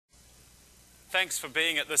Thanks for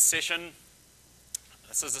being at this session.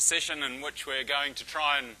 This is a session in which we're going to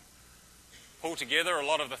try and pull together a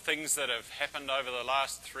lot of the things that have happened over the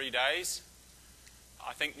last 3 days.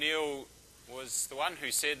 I think Neil was the one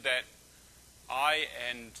who said that I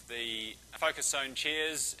and the focus zone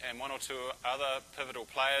chairs and one or two other pivotal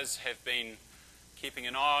players have been keeping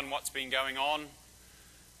an eye on what's been going on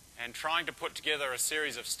and trying to put together a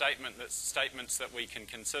series of statements that we can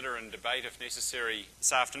consider and debate if necessary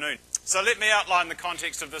this afternoon. So let me outline the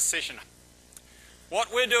context of this session.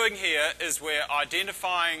 What we're doing here is we're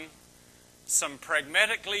identifying some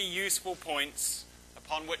pragmatically useful points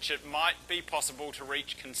upon which it might be possible to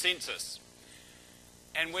reach consensus.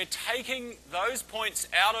 And we're taking those points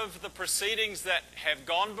out of the proceedings that have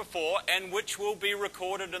gone before and which will be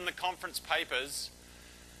recorded in the conference papers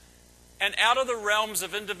and out of the realms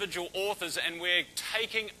of individual authors, and we're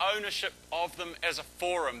taking ownership of them as a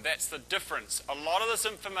forum. That's the difference. A lot of this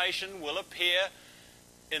information will appear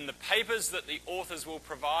in the papers that the authors will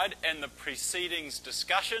provide and the proceedings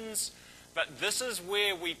discussions, but this is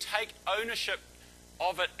where we take ownership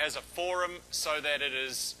of it as a forum so that it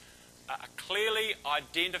is a clearly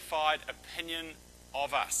identified opinion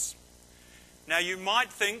of us. Now, you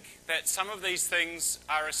might think that some of these things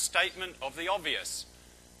are a statement of the obvious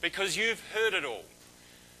because you've heard it all.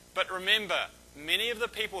 But remember, many of the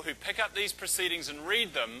people who pick up these proceedings and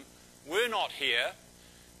read them were not here,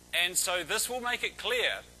 and so this will make it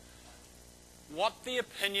clear what the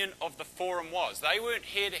opinion of the forum was. They weren't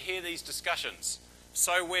here to hear these discussions,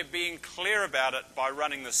 so we're being clear about it by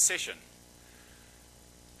running this session.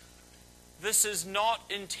 This is not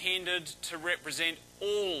intended to represent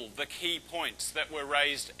all the key points that were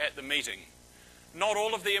raised at the meeting. Not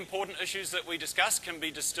all of the important issues that we discuss can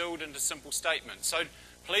be distilled into simple statements. So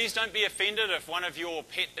please don't be offended if one of your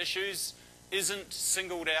pet issues isn't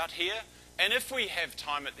singled out here. And if we have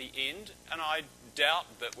time at the end, and I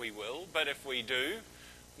doubt that we will, but if we do,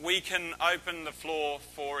 we can open the floor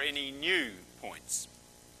for any new points.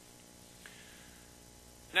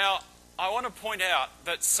 Now, I want to point out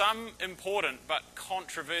that some important but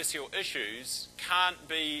controversial issues can't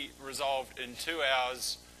be resolved in 2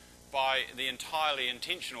 hours by the entirely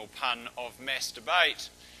intentional pun of mass debate,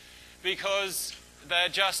 because they're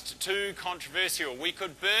just too controversial. We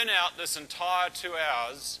could burn out this entire 2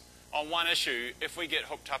 hours on one issue if we get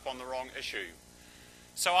hooked up on the wrong issue.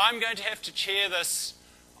 So I'm going to have to chair this,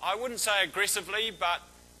 I wouldn't say aggressively, but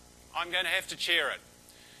I'm going to have to chair it.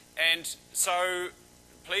 And so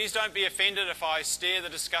please don't be offended if I steer the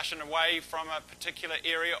discussion away from a particular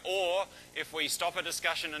area or if we stop a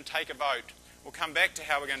discussion and take a vote. We'll come back to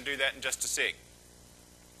how we're going to do that in just a sec.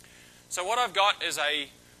 So what I've got is a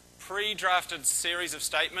pre-drafted series of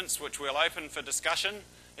statements which we'll open for discussion.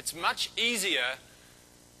 It's much easier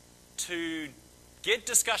to get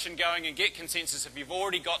discussion going and get consensus if you've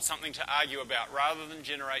already got something to argue about rather than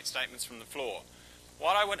generate statements from the floor.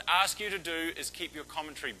 What I would ask you to do is keep your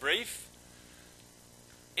commentary brief.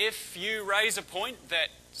 If you raise a point that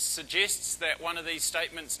suggests that one of these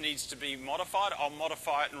statements needs to be modified, I'll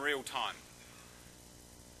modify it in real time.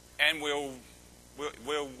 And we'll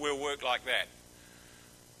work like that.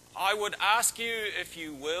 I would ask you, if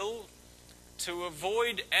you will, to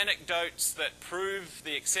avoid anecdotes that prove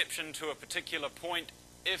the exception to a particular point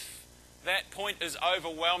if that point is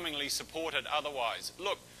overwhelmingly supported otherwise.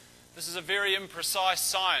 Look, this is a very imprecise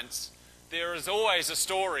science. There is always a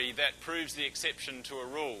story that proves the exception to a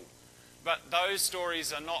rule, but those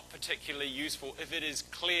stories are not particularly useful if it is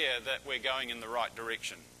clear that we're going in the right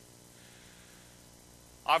direction.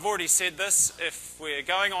 I've already said this, if we're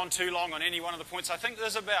going on too long on any one of the points, I think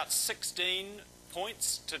there's about 16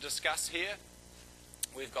 points to discuss here.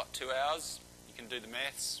 We've got 2 hours, you can do the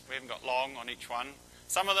maths, we haven't got long on each one.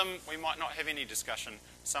 Some of them we might not have any discussion,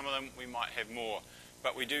 some of them we might have more,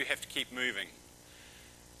 but we do have to keep moving.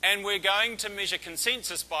 And we're going to measure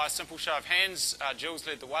consensus by a simple show of hands. Jill's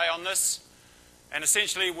led the way on this. And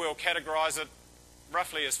essentially we'll categorise it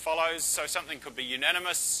roughly as follows. So something could be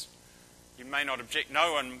unanimous. You may not object.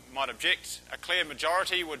 No one might object. A clear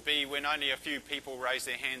majority would be when only a few people raise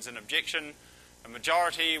their hands in objection. A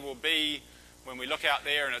majority will be when we look out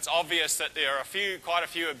there and it's obvious that there are quite a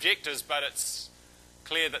few objectors, but it's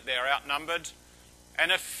clear that they're outnumbered.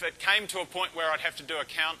 And if it came to a point where I'd have to do a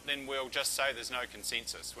count, then we'll just say there's no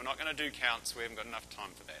consensus. We're not going to do counts. We haven't got enough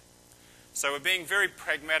time for that. So we're being very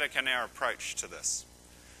pragmatic in our approach to this.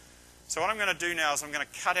 So what I'm going to do now is I'm going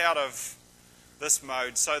to cut out of this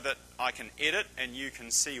mode so that I can edit and you can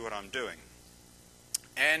see what I'm doing.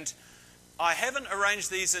 And I haven't arranged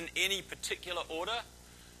these in any particular order,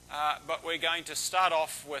 but we're going to start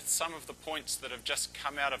off with some of the points that have just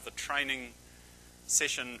come out of the training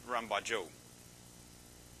session run by Jill.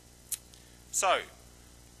 So,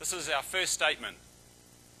 this is our first statement.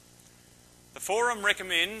 The Forum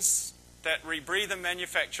recommends that rebreather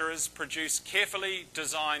manufacturers produce carefully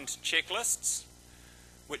designed checklists,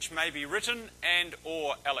 which may be written and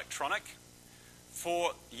or electronic,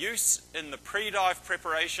 for use in the pre-dive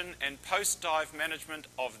preparation and post-dive management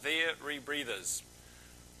of their rebreathers.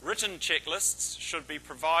 Written checklists should be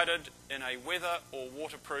provided in a weather or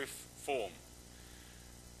waterproof form.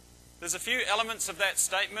 There's a few elements of that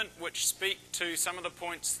statement which speak to some of the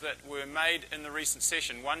points that were made in the recent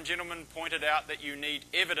session. One gentleman pointed out that you need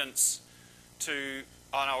evidence to...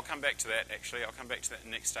 Oh, no, I'll come back to that, actually. I'll come back to that in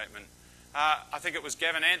the next statement. I think it was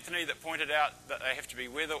Gavin Anthony that pointed out that they have to be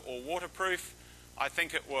weather or waterproof. I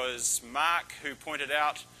think it was Mark who pointed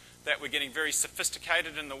out that we're getting very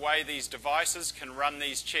sophisticated in the way these devices can run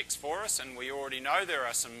these checks for us, and we already know there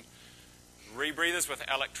are some rebreathers with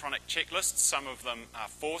electronic checklists. Some of them are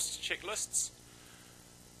forced checklists.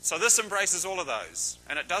 So this embraces all of those,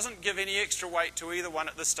 and it doesn't give any extra weight to either one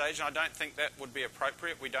at this stage, and I don't think that would be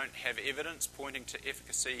appropriate. We don't have evidence pointing to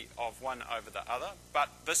efficacy of one over the other, but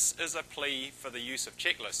this is a plea for the use of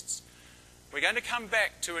checklists. We're going to come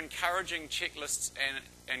back to encouraging checklists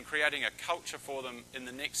and creating a culture for them in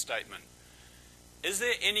the next statement. Is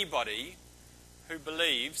there anybody who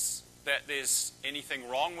believes that there's anything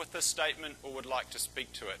wrong with this statement or would like to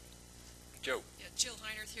speak to it? Jill. Yeah, Jill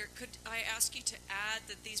Heinerth here. Could I ask you to add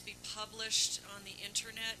that these be published on the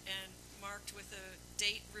internet and marked with a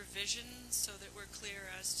date revision so that we're clear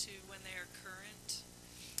as to when they are current?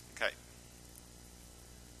 Okay.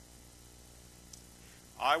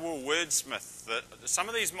 I will wordsmith that. Some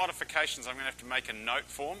of these modifications I'm going to have to make a note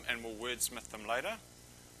form and we'll wordsmith them later.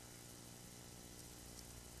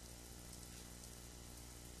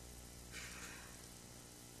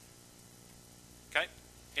 Okay.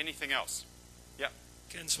 Anything else? Yep.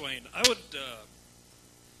 Ken Swain. I would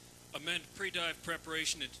amend pre-dive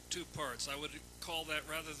preparation into two parts. I would call that,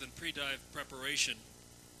 rather than pre-dive preparation,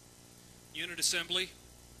 unit assembly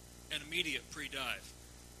and immediate pre-dive.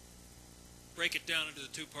 Break it down into the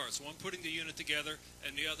two parts. One putting the unit together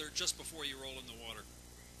and the other just before you roll in the water.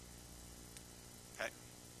 Okay.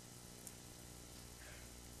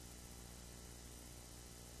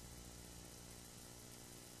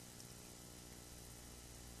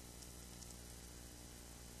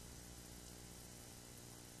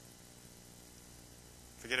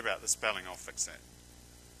 Forget about the spelling, I'll fix that.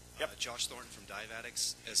 Yep. Josh Thornton from Dive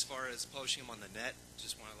Addicts. As far as publishing them on the net,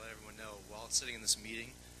 just want to let everyone know, while sitting in this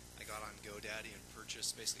meeting, I got on GoDaddy and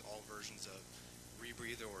purchased basically all versions of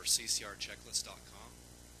Rebreather or ccrchecklist.com.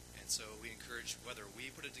 And so we encourage, whether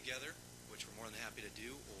we put it together, which we're more than happy to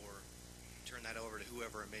do, or turn that over to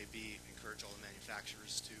whoever it may be, encourage all the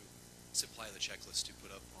manufacturers to supply the checklist to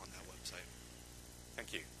put up on that website.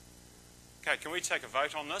 Thank you. Okay, can we take a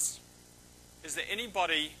vote on this? Is there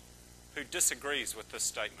anybody who disagrees with this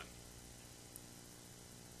statement?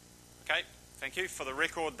 Okay, thank you. For the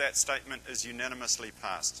record, that statement is unanimously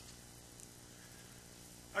passed.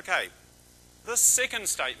 Okay, this second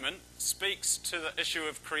statement speaks to the issue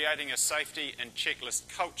of creating a safety and checklist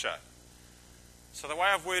culture. So the way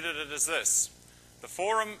I've worded it is this. The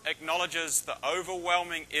Forum acknowledges the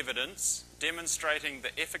overwhelming evidence demonstrating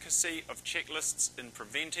the efficacy of checklists in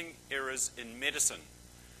preventing errors in medicine.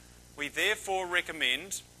 We therefore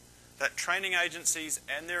recommend that training agencies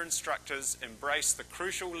and their instructors embrace the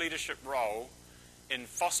crucial leadership role in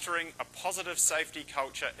fostering a positive safety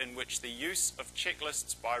culture in which the use of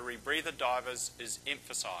checklists by rebreather divers is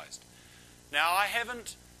emphasised. Now, I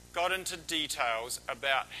haven't got into details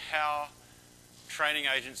about how training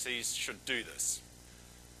agencies should do this.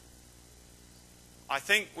 I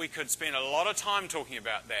think we could spend a lot of time talking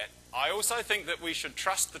about that. I also think that we should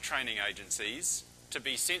trust the training agencies to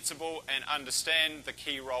be sensible and understand the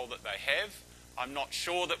key role that they have. I'm not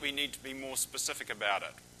sure that we need to be more specific about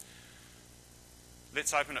it.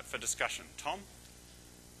 Let's open it for discussion. Tom?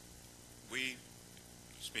 We,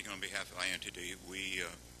 speaking on behalf of INTD, we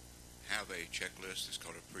have a checklist. It's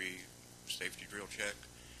called a pre-safety drill check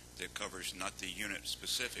that covers not the unit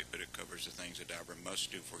specific, but it covers the things a diver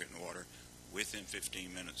must do before getting in the water. Within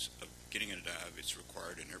 15 minutes of getting in a dive, it's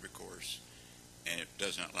required in every course, and it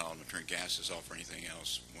does not allow them to turn gases off or anything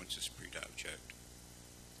else once it's pre-dive checked.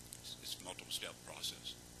 It's a multiple-step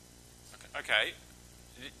process. Okay.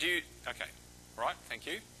 Okay. Right, thank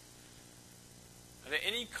you. Are there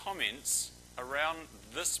any comments around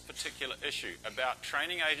this particular issue about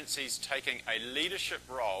training agencies taking a leadership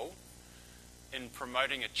role in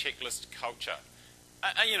promoting a checklist culture?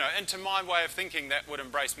 You know, and to my way of thinking, that would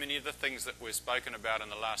embrace many of the things that were spoken about in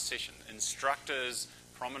the last session. Instructors,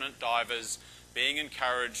 prominent divers, being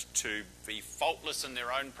encouraged to be faultless in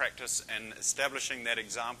their own practice and establishing that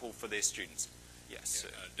example for their students. Yes.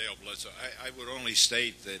 Dale Bledsoe, I would only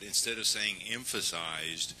state that instead of saying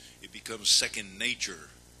emphasized, it becomes second nature.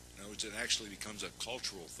 In other words, it actually becomes a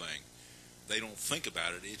cultural thing. They don't think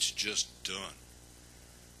about it, it's just done.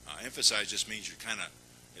 Emphasize just means you're kind of,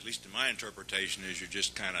 at least in my interpretation, is you're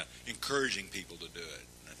just kind of encouraging people to do it.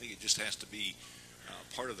 And I think it just has to be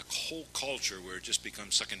part of the whole culture where it just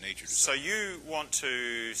becomes second nature to So some. you want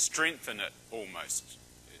to strengthen it almost?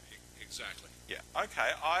 Exactly. Yeah,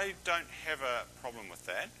 okay, I don't have a problem with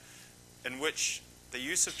that, in which the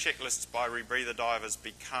use of checklists by rebreather divers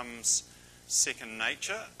becomes second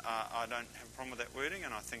nature. I don't have a problem with that wording,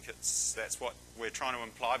 and I think that's what we're trying to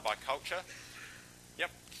imply by culture.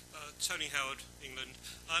 Yep. Tony Howard, England.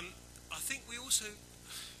 I think we also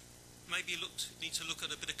maybe need to look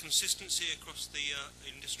at a bit of consistency across the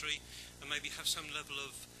industry, and maybe have some level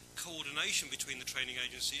of coordination between the training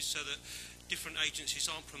agencies, so that different agencies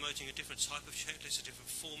aren't promoting a different type of checklist, a different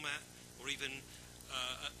format, or even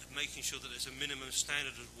making sure that there's a minimum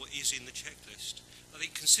standard of what is in the checklist. I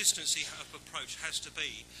think consistency of approach has to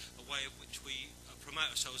be a way of which we promote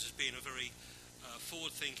ourselves as being a very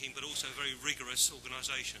forward-thinking but also very rigorous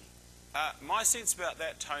organisation. My sense about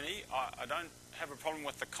that, Tony, I don't have a problem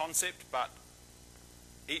with the concept, but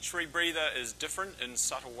each rebreather is different in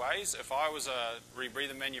subtle ways. If I was a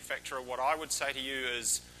rebreather manufacturer, what I would say to you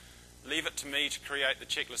is, leave it to me to create the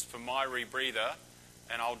checklist for my rebreather,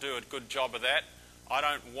 and I'll do a good job of that. I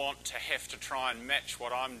don't want to have to try and match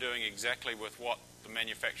what I'm doing exactly with what the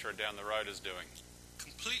manufacturer down the road is doing.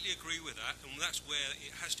 Completely agree with that, and that's where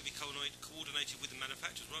it has to be coordinated with the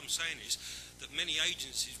manufacturers. What I'm saying is that many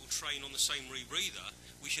agencies will train on the same rebreather.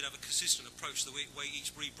 We should have a consistent approach to the way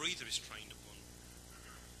each rebreather is trained upon.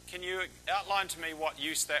 Can you outline to me what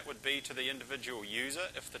use that would be to the individual user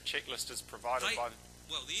if the checklist is provided by...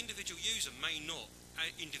 Well, the individual user may not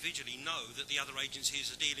individually know that the other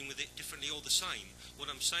agencies are dealing with it differently or the same. What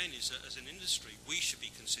I'm saying is that as an industry, we should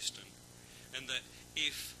be consistent, and that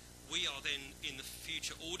if we are then in the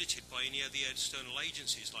future audited by any of the external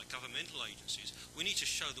agencies, like governmental agencies, we need to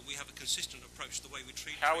show that we have a consistent approach to the way we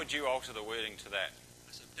treat How would you alter the wording to that?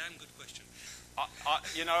 That's a damn good question.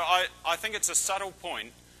 I think it's a subtle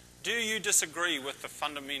point. Do you disagree with the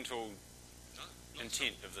fundamental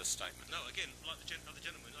intent of this statement? No, again, like the other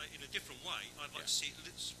gentleman, in a different way, I'd like to see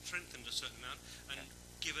it strengthened a certain amount and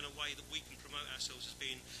given a way that we can promote ourselves as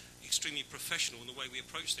being extremely professional in the way we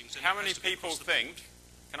approach things. And how many people think,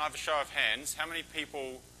 can I have a show of hands, how many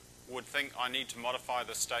people would think I need to modify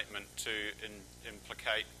this statement to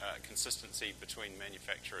implicate consistency between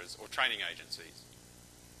manufacturers or training agencies?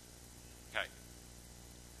 Okay.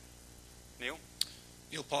 Neil?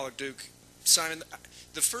 Neil Pollack, Duke. Simon,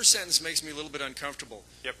 the first sentence makes me a little bit uncomfortable.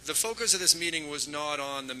 Yep. The focus of this meeting was not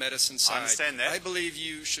on the medicine side. I understand that. I believe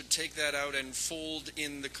you should take that out and fold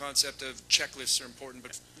in the concept of checklists are important,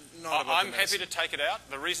 but not about I'm the happy medicine. to take it out.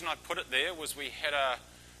 The reason I put it there was we had a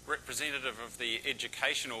representative of the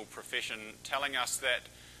educational profession telling us that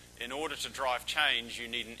in order to drive change, you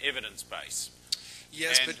need an evidence base.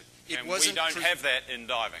 Yes, but it wasn't... we don't have that in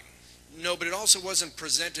diving. No, but it also wasn't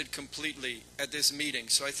presented completely at this meeting,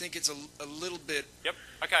 so I think it's a little bit... Yep,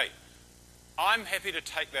 okay. I'm happy to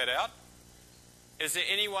take that out. Is there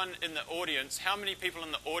anyone in the audience, how many people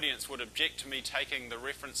in the audience would object to me taking the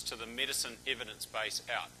reference to the medicine evidence base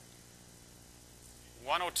out?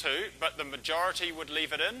 One or two, but the majority would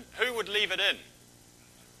leave it in? Who would leave it in?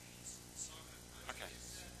 Okay.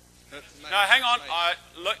 No, hang on.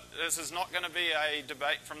 Look, this is not going to be a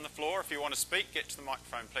debate from the floor. If you want to speak, get to the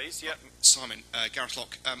microphone, please. Yep. Simon, Gareth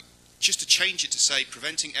Locke. Just to change it to say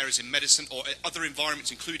preventing errors in medicine or other environments,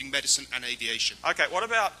 including medicine and aviation. Okay. What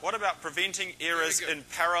about preventing errors in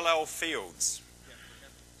parallel fields?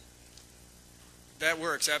 That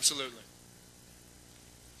works, absolutely.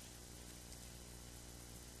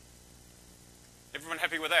 Everyone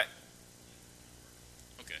happy with that?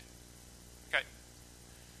 Okay. Okay.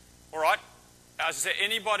 All right. Is there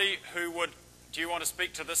anybody who would... Do you want to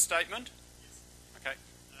speak to this statement? Okay.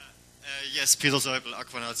 Yes, Peter Seubel,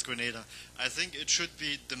 Aquanauts Grenada. I think it should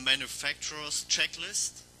be the manufacturer's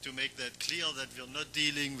checklist to make that clear that we're not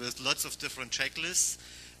dealing with lots of different checklists.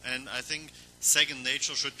 And I think second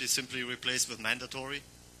nature should be simply replaced with mandatory.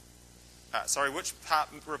 Sorry, which part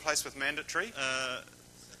replaced with mandatory?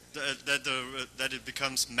 That it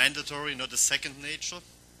becomes mandatory, not a second nature.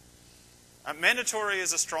 Mandatory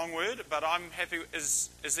is a strong word, but I'm happy. Is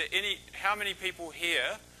there any? How many people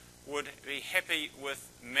here would be happy with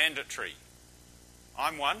mandatory?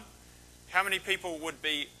 I'm one. How many people would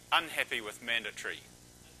be unhappy with mandatory?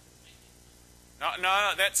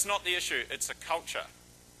 No, that's not the issue. It's a culture.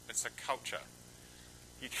 It's a culture.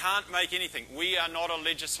 You can't make anything. We are not a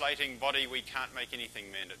legislating body. We can't make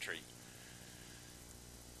anything mandatory.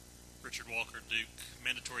 Richard Walker, Duke.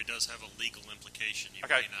 Mandatory does have a legal implication you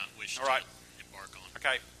Okay. may not wish to embark on.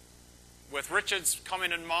 Okay. With Richard's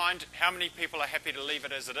comment in mind, how many people are happy to leave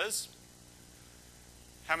it as it is?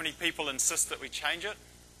 How many people insist that we change it?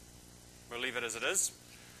 We'll leave it as it is.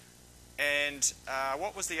 And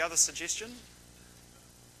what was the other suggestion?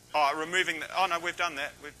 Oh, removing the... Oh, no, we've done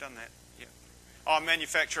that. We've done that. Yeah. Oh,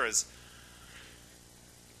 manufacturers.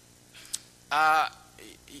 Yeah,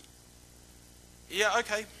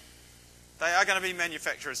 okay. They are going to be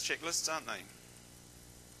manufacturers' checklists, aren't they?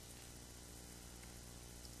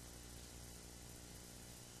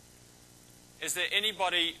 Is there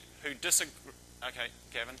anybody who disagrees? Okay,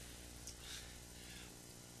 Gavin.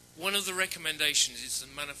 One of the recommendations is the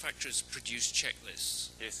manufacturers produce checklists.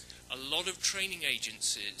 Yes. A lot of training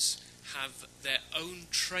agencies have their own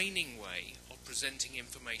training way of presenting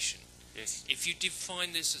information. Yes. If you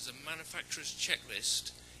define this as a manufacturer's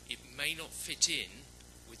checklist, it may not fit in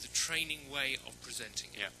with the training way of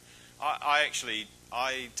presenting it. Yeah.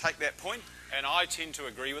 I take that point, and I tend to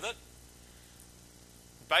agree with it.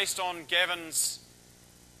 Based on Gavin's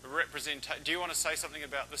representation, do you want to say something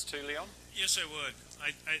about this too, Leon? Yes, I would.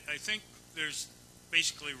 I think there's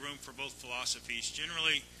basically room for both philosophies.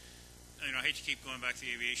 Generally, I hate to keep going back to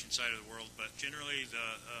the aviation side of the world, but generally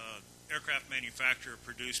the aircraft manufacturer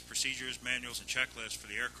produced procedures, manuals, and checklists for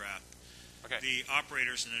the aircraft. Okay. The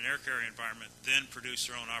operators in an air carrier environment then produce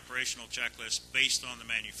their own operational checklist based on the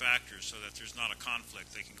manufacturer so that there's not a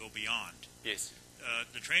conflict. They can go beyond. Yes.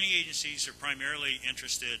 The training agencies are primarily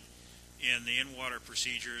interested in the in-water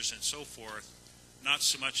procedures and so forth, not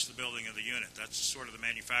so much the building of the unit. That's sort of the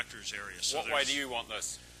manufacturer's area. So what way do you want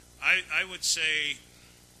this? I would say,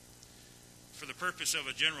 for the purpose of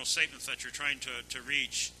a general statement that you're trying to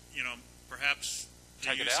reach, perhaps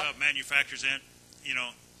the use of manufacturers and,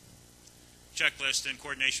 checklist in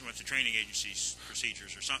coordination with the training agency's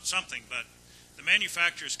procedures or something. But the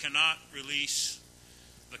manufacturers cannot release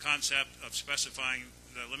the concept of specifying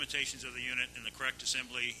the limitations of the unit in the correct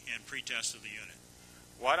assembly and pretest of the unit.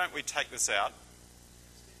 Why don't we take this out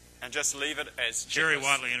and just leave it as Jerry checklists?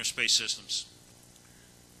 Watley, Interspace Systems.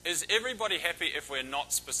 Is everybody happy if we're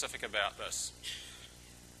not specific about this?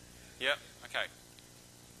 Yep. Okay.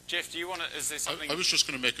 Jeff, do you want to, is there something? I was just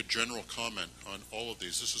going to make a general comment on all of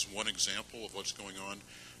these. This is one example of what's going on.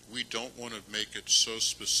 We don't want to make it so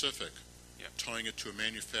specific, tying it to a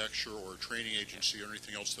manufacturer or a training agency or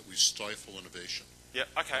anything else that we stifle innovation. Yeah,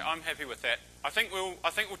 okay, I'm happy with that. I think we'll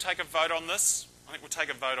take a vote on this. I think we'll take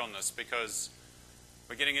a vote on this because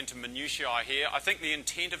we're getting into minutiae here. I think the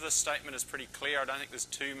intent of this statement is pretty clear. I don't think there's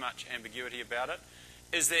too much ambiguity about it.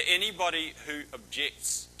 Is there anybody who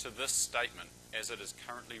objects to this statement as it is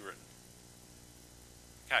currently written?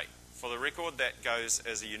 Okay, for the record, that goes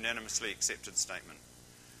as a unanimously accepted statement.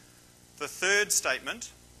 The third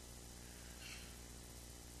statement,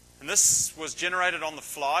 and this was generated on the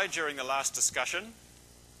fly during the last discussion.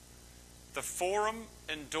 The forum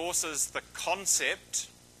endorses the concept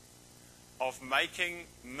of making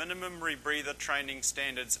minimum rebreather training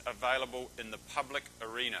standards available in the public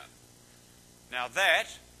arena. Now that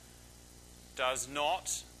does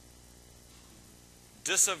not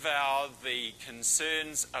disavow the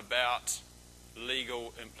concerns about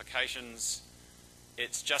legal implications.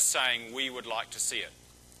 It's just saying we would like to see it.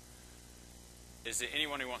 Is there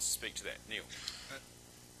anyone who wants to speak to that? Neil.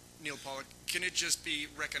 Neil Pollock, can it just be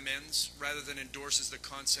recommends rather than endorses the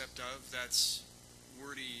concept of? That's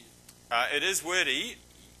wordy. It is wordy,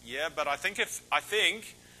 yeah, but I think if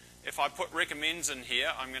I put recommends in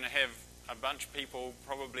here, I'm going to have a bunch of people,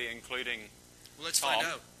 probably including Well, let's Tom. find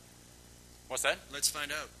out. What's that? Let's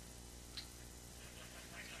find out.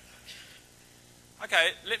 Okay,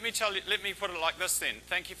 let me put it like this then.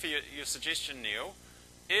 Thank you for your suggestion, Neil.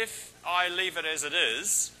 If I leave it as it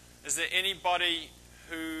is there anybody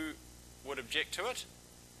who would object to it?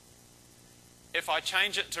 If I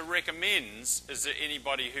change it to recommends, is there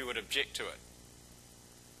anybody who would object to it?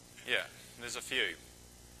 Yeah, there's a few.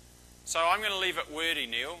 So I'm going to leave it wordy,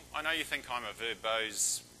 Neil. I know you think I'm a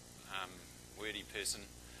verbose, wordy person.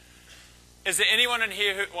 Is there anyone in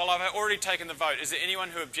here who, well, I've already taken the vote. Is there anyone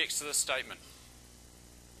who objects to this statement?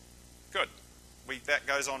 Good. That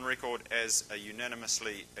goes on record as a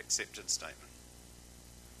unanimously accepted statement.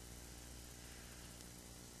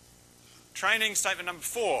 Training statement number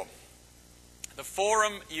 4. The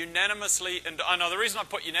forum unanimously, and I know the reason I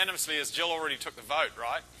put unanimously is Jill already took the vote,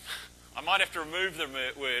 right? I might have to remove the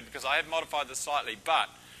word because I have modified this slightly, but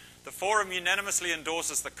The forum unanimously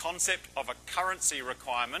endorses the concept of a currency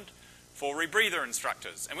requirement for rebreather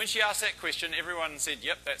instructors. And when she asked that question, everyone said,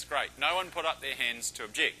 yep, that's great. No one put up their hands to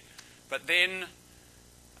object. But then,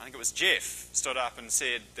 I think it was Jeff, stood up and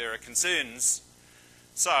said there are concerns.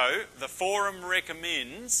 So, the forum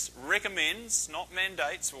recommends, not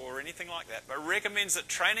mandates or anything like that, but recommends that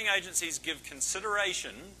training agencies give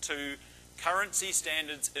consideration to currency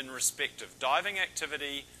standards in respect of diving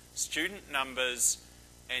activity, student numbers,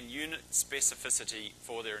 and unit specificity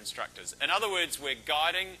for their instructors. In other words, we're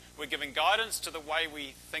giving guidance to the way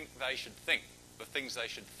we think they should think, the things they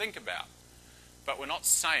should think about, but we're not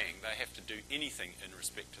saying they have to do anything in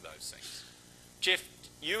respect to those things. Jeff,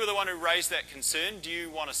 you were the one who raised that concern. Do you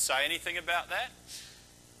want to say anything about that?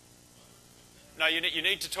 No, you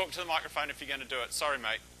need to talk to the microphone if you're going to do it. Sorry,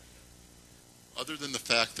 mate. Other than the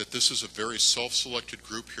fact that this is a very self-selected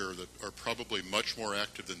group here that are probably much more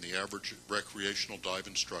active than the average recreational dive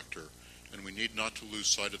instructor, and we need not to lose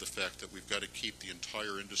sight of the fact that we've got to keep the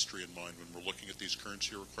entire industry in mind when we're looking at these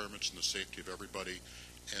currency requirements and the safety of everybody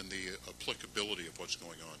and the applicability of what's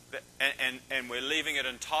going on. And we're leaving it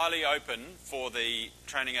entirely open for the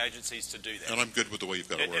training agencies to do that. And I'm good with the way you've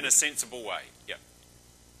got it worded. In a sensible way, yeah.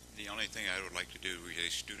 The only thing I would like to do is say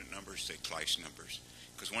student numbers, say class numbers.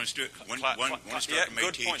 Because one instructor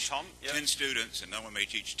may teach 10 students, and another one may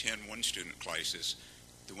teach 10 one-student classes.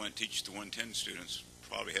 The one teaches the 10 students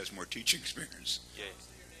probably has more teaching experience. Yeah.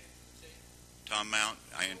 Tom Mount,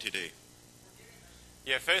 INTD.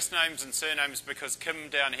 Yeah, first names and surnames, because Kim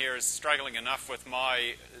down here is struggling enough with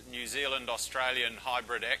my New Zealand-Australian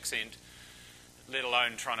hybrid accent, let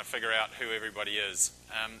alone trying to figure out who everybody is.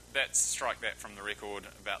 Strike that from the record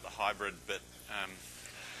about the hybrid bit.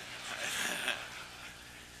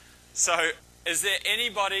 So, is there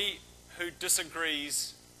anybody who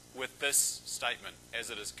disagrees with this statement as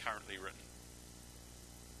it is currently written?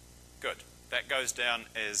 Good. That goes down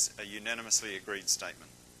as a unanimously agreed statement.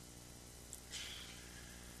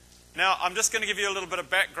 Now, I'm just going to give you a little bit of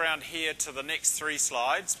background here to the next 3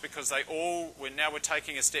 slides, because we're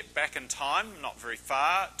taking a step back in time, not very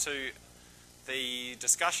far, to the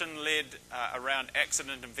discussion led around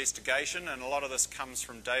accident investigation, and a lot of this comes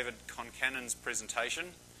from David Concannon's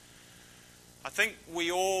presentation. I think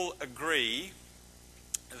we all agree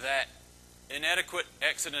that inadequate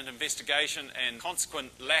accident investigation and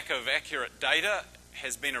consequent lack of accurate data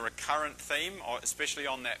has been a recurrent theme, especially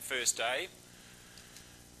on that first day.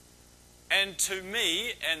 And to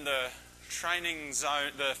me and the training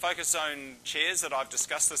zone, the focus zone chairs that I've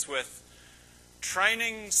discussed this with,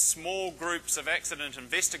 training small groups of accident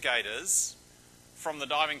investigators from the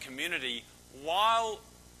diving community, while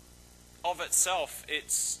of itself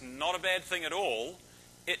it's not a bad thing at all,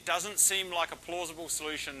 it doesn't seem like a plausible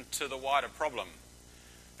solution to the wider problem,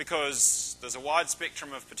 because there's a wide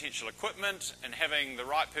spectrum of potential equipment, and having the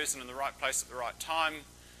right person in the right place at the right time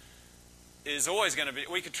is always going to be...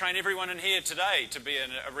 We could train everyone in here today to be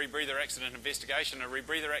in a rebreather accident investigation. A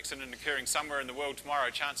rebreather accident occurring somewhere in the world tomorrow,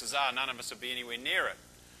 chances are none of us will be anywhere near it.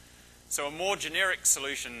 So a more generic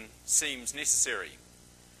solution seems necessary.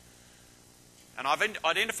 And I've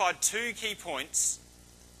identified 2 key points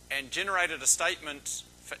and generated a statement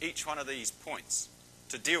for each one of these points,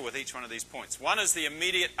 to deal with each one of these points. One is the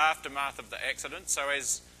immediate aftermath of the accident. So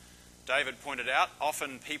as David pointed out,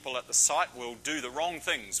 often people at the site will do the wrong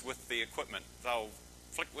things with the equipment. They'll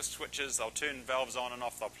flick with switches, they'll turn valves on and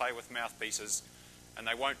off, they'll play with mouthpieces, and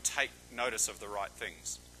they won't take notice of the right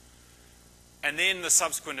things. And then the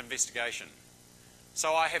subsequent investigation.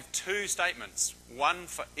 So I have 2 statements, one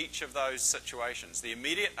for each of those situations, the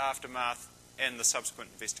immediate aftermath and the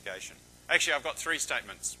subsequent investigation. Actually, I've got 3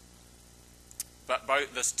 statements, but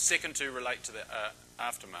the second 2 relate to the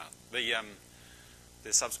aftermath,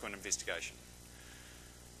 the subsequent investigation.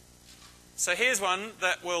 So here's one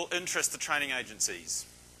that will interest the training agencies.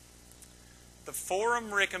 The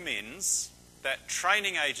forum recommends that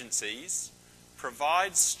training agencies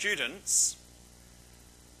provide students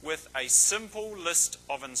with a simple list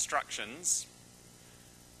of instructions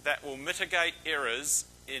that will mitigate errors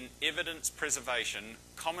in evidence preservation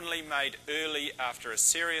commonly made early after a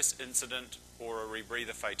serious incident or a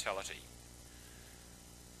rebreather fatality.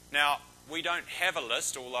 Now, we don't have a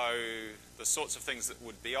list, although the sorts of things that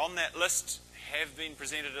would be on that list have been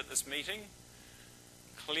presented at this meeting.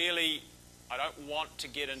 Clearly, I don't want to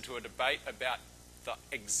get into a debate about the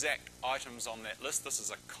exact items on that list. This is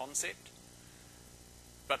a concept.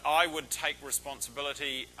 But I would take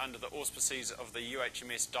responsibility under the auspices of the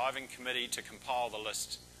UHMS Diving Committee to compile the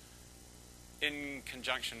list in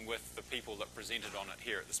conjunction with the people that presented on it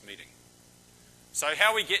here at this meeting. So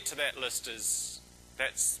how we get to that list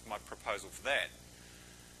that's my proposal for that.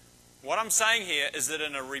 What I'm saying here is that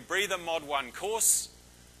in a Rebreather Mod 1 course,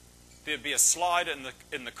 there'd be a slide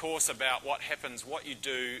in the course about what happens, what you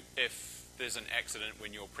do if there's an accident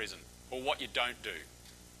when you're present, or what you don't do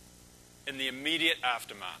in the immediate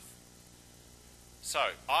aftermath. So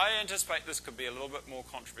I anticipate this could be a little bit more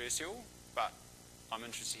controversial, but I'm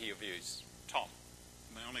interested to hear your views. Tom?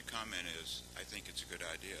 My only comment is I think it's a good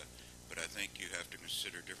idea, but I think you have to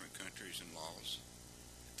consider different countries and laws.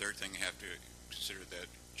 Third thing, you have to consider that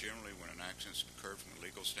generally when an accident's occurred from a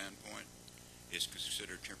legal standpoint, it's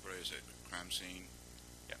considered temporarily as a crime scene.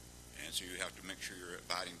 Yep. And so you have to make sure you're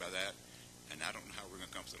abiding by that. And I don't know how we're going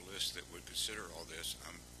to come up with a list that would consider all this.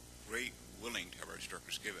 I'm very willing to have our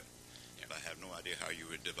instructors give it, but I have no idea how you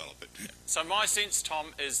would develop it. So my sense,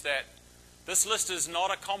 Tom, is that this list is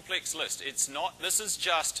not a complex list. It's not. This is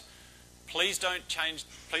just, please don't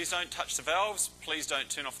touch the valves, please don't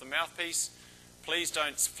turn off the mouthpiece, please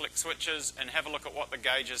don't flick switches, and have a look at what the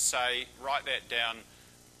gauges say, write that down.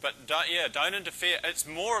 But don't interfere. It's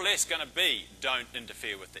more or less going to be, don't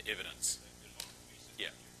interfere with the evidence.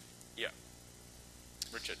 Yeah.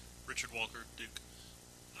 Richard. Richard Walker, Duke.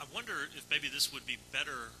 I wonder if maybe this would be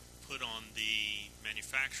better put on the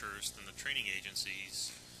manufacturers than the training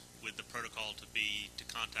agencies, with the protocol to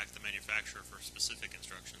contact the manufacturer for specific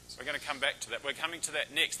instructions. We're going to come back to that. We're coming to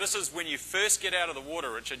that next. This is when you first get out of the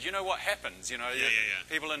water, Richard. You know what happens. You know,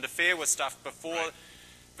 people interfere with stuff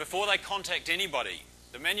before they contact anybody.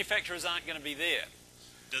 The manufacturers aren't going to be there.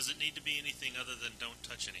 Does it need to be anything other than don't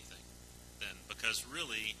touch anything then? Because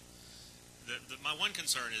really, my one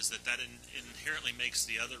concern is that inherently makes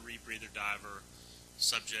the other rebreather diver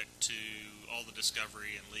subject to all the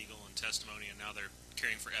discovery and legal and testimony, and now they're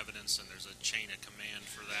caring for evidence, and there's a chain of command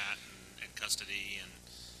for that and custody. And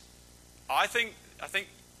I think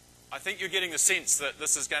you're getting the sense that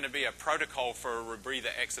this is going to be a protocol for a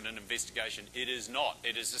rebreather accident investigation. It is not.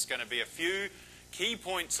 It is just going to be a few key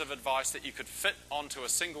points of advice that you could fit onto a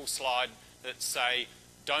single slide that say,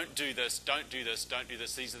 don't do this, don't do this, don't do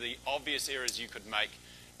this. These are the obvious errors you could make.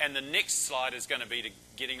 And the next slide is going to be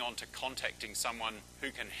getting on to contacting someone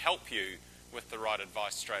who can help you with the right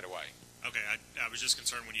advice straight away. Okay, I was just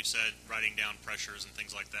concerned when you said writing down pressures and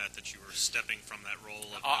things like that you were stepping from that role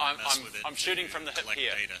of mess with it. I'm shooting from the hip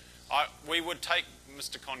here. Data. We would take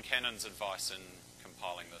Mr. Concannon's advice in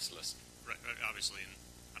compiling this list. Right, obviously, and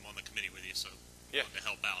I'm on the committee with you, so yeah, to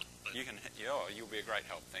help out. But you can. You'll be a great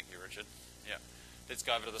help. Thank you, Richard. Yeah, let's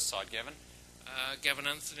go over to this side, Gavin. Gavin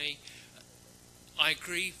Anthony, I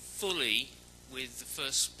agree fully with the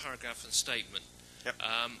first paragraph and statement. Yep.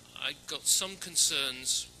 I got some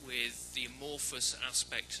concerns with the amorphous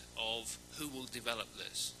aspect of who will develop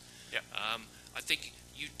this. Yep. I think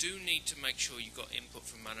you do need to make sure you've got input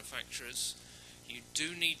from manufacturers. You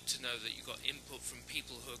do need to know that you've got input from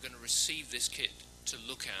people who are going to receive this kit to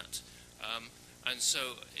look at. And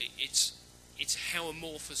so it's how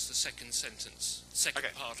amorphous the second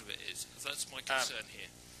part of it is. That's my concern here.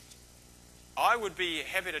 I would be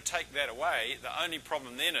happy to take that away. The only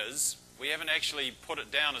problem then is we haven't actually put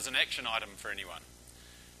it down as an action item for anyone.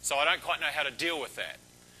 So I don't quite know how to deal with that.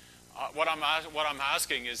 What I'm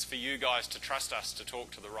asking is for you guys to trust us to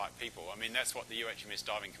talk to the right people. I mean, that's what the UHMS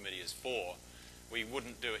Diving Committee is for. We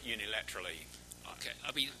wouldn't do it unilaterally. Okay.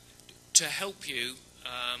 I mean, to help you,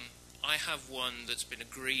 I have one that's been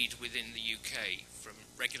agreed within the UK from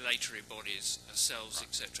regulatory bodies, ourselves,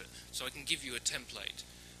 etc. So I can give you a template.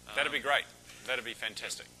 That'd be great. That'd be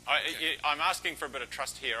fantastic. I'm asking for a bit of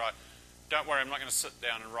trust here. Don't worry, I'm not going to sit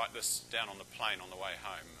down and write this down on the plane on the way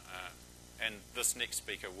home. And this next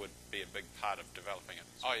speaker would be a big part of developing it.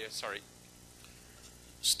 Oh, yeah, sorry.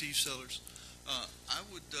 Steve Sellers. I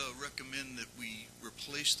would recommend that we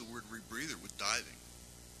replace the word rebreather with diving.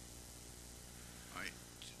 All right,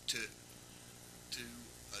 to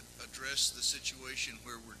address the situation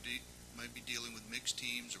where we're might be dealing with mixed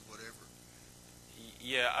teams or whatever.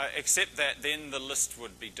 Yeah, except that then the list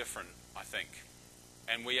would be different, I think.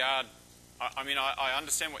 And we are, I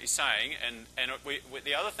understand what you're saying, and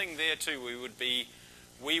the other thing there too,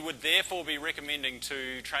 we would therefore be recommending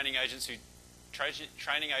to training agencies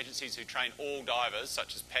who train all divers,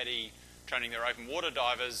 such as PADI training their open water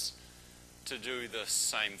divers, to do the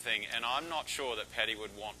same thing. And I'm not sure that PADI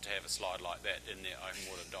would want to have a slide like that in their open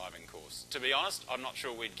water diving course. To be honest, I'm not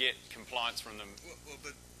sure we'd get compliance from them. Well,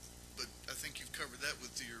 but I think you've covered that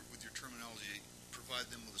with your terminology. Provide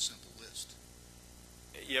them with a simple list.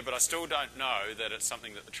 Yeah, but I still don't know that it's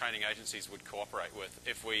something that the training agencies would cooperate with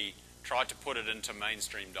if we tried to put it into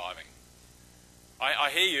mainstream diving. I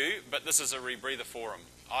hear you, but this is a Rebreather Forum.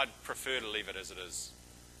 I'd prefer to leave it as it is.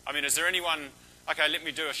 I mean, is there anyone... Okay, let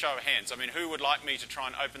me do a show of hands. I mean, who would like me to try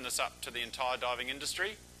and open this up to the entire diving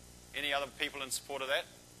industry? Any other people in support of that?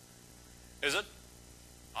 Is it?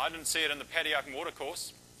 I didn't see it in the PADI open water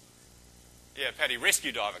course. Yeah, PADI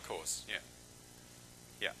rescue diver course. Yeah.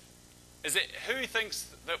 Yeah. Is it, who thinks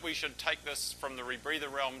that we should take this from the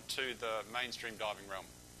rebreather realm to the mainstream diving realm?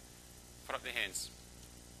 Put up their hands.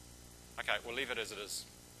 Okay, we'll leave it as it is.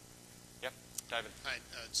 Yep, David. Hi,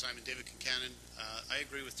 Simon, David Concannon. I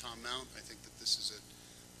agree with Tom Mount. I think that this is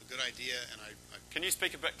a good idea, and I Can you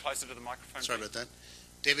speak a bit closer to the microphone? Sorry please? about that.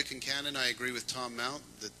 David Concannon, I agree with Tom Mount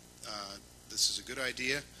that this is a good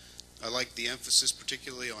idea. I like the emphasis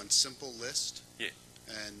particularly on simple list. Yeah.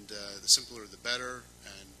 And the simpler the better,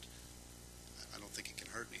 and I don't think it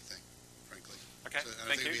can hurt anything, frankly. Okay, So, and I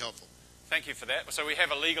thank think you. it'll be helpful. Thank you for that. So we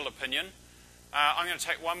have a legal opinion. I'm going to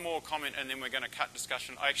take one more comment and then we're going to cut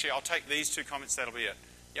discussion. Actually, I'll take these two comments. That'll be it.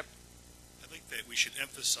 Yep. I think that we should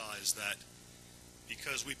emphasize that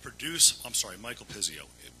because we produce, I'm sorry, Michael Pizzio,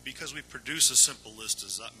 because we produce a simple list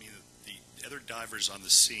does not mean that the other divers on the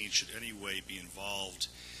scene should in any way be involved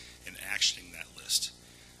in actioning that list.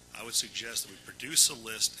 I would suggest that we produce a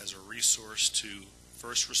list as a resource to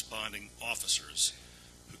first responding officers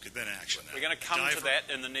who could then action that. We're going to come to that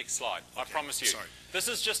in the next slide. I promise you. Sorry. This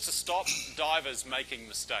is just to stop divers making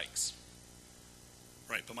mistakes.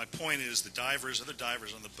 Right, but my point is the divers, other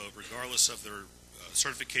divers on the boat, regardless of their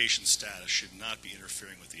certification status, should not be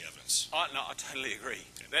interfering with the evidence. No, I totally agree.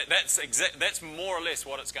 That's more or less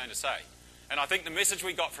what it's going to say. And I think the message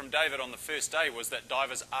we got from David on the first day was that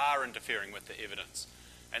divers are interfering with the evidence.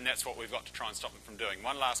 And that's what we've got to try and stop them from doing.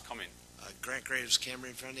 One last comment. Grant Graves,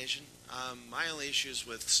 Cambrian Foundation. My only issue is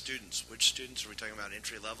with students. Which students are we talking about,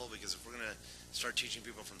 entry level? Because if we're going to start teaching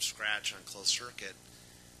people from scratch on closed circuit,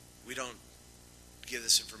 we don't give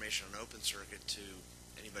this information on open circuit to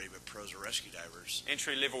anybody but pros or rescue divers.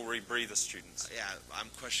 Entry level rebreather students. Yeah, I'm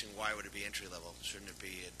questioning why would it be entry level? Shouldn't it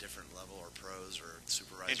be a different level, or pros or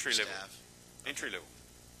supervisors, Entry level. staff? Entry level.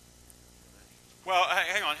 Well,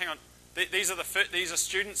 hang on. These are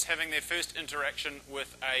students having their first interaction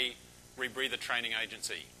with a rebreather training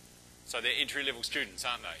agency. So they're entry-level students,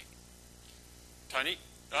 aren't they? Tony?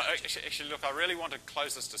 Actually, look, I really want to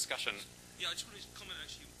close this discussion. Yeah, I just wanted to comment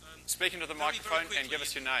actually. Speak into the very microphone quickly, and give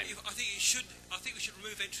us your name. I think we should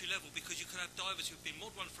remove entry level, because you could have divers who've been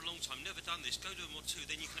mod 1 for a long time, never done this, go to a mod 2,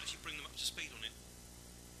 then you can actually bring them up to speed on it.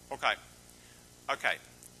 Okay.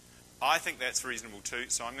 I think that's reasonable too,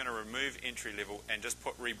 so I'm going to remove entry level and just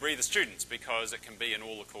put rebreather students because it can be in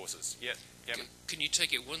all the courses. Yeah. Can you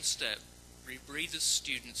take it one step? Rebreather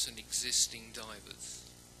students and existing divers.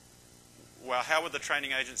 Well, how would the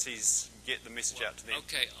training agencies get the message out to them?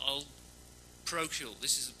 Okay, Procure,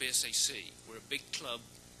 this is the BSAC. We're a big club,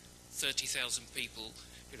 30,000 people.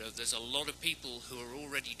 You know, there's a lot of people who are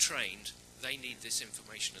already trained. They need this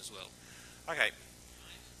information as well. Okay.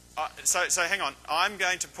 So hang on.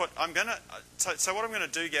 So what I'm going to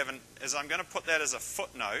do, Gavin, is I'm going to put that as a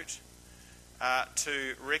footnote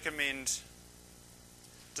to recommend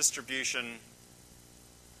distribution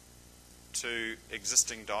to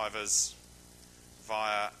existing divers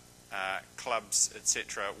via clubs,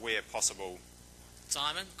 etc., where possible.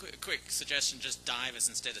 Simon, quick suggestion, just divers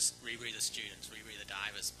instead of rebreather students. Rebreather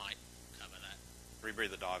divers might cover that.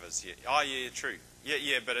 Rebreather divers, yeah. Oh, yeah, true.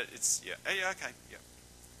 Yeah, but it's, yeah. Oh, yeah, okay, yeah.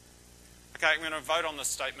 Okay, I'm going to vote on this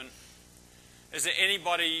statement. Is there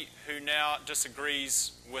anybody who now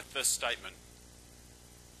disagrees with this statement?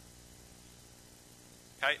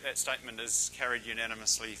 Okay, that statement is carried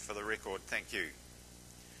unanimously for the record. Thank you.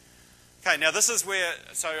 Okay, now this is where,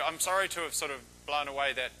 so I'm sorry to have sort of blown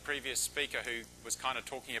away that previous speaker who was kind of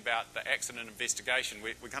talking about the accident investigation.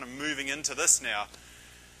 We're kind of moving into this now.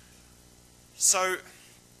 So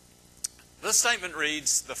this statement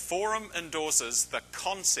reads, the forum endorses the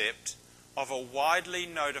concept of a widely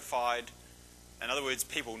notified, in other words,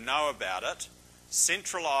 people know about it,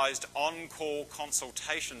 centralized on-call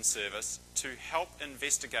consultation service to help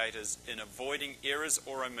investigators in avoiding errors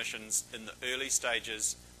or omissions in the early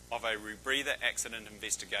stages of a rebreather accident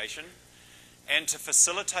investigation, and to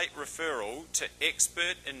facilitate referral to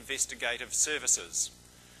expert investigative services.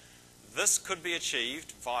 This could be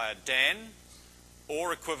achieved via DAN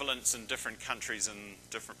or equivalents in different countries and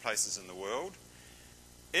different places in the world,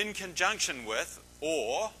 in conjunction with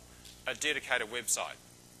or a dedicated website.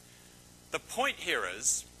 The point here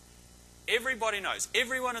is, everybody knows,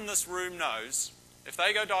 everyone in this room knows, if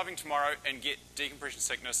they go diving tomorrow and get decompression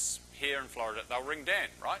sickness here in Florida, they'll ring Dan,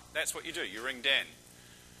 right? That's what you do, you ring Dan.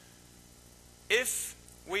 If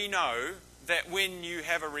we know that when you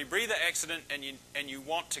have a rebreather accident and you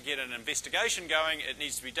want to get an investigation going, it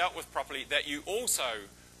needs to be dealt with properly, that you also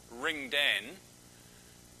ring Dan,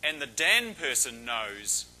 and the Dan person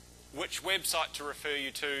knows which website to refer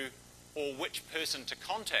you to or which person to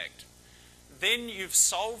contact, then you've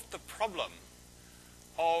solved the problem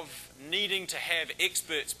of needing to have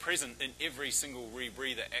experts present in every single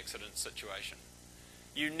rebreather accident situation.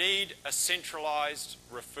 You need a centralized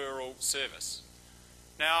referral service.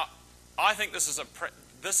 Now, I think this is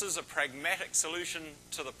a pragmatic solution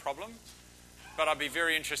to the problem, but I'd be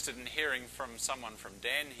very interested in hearing from someone from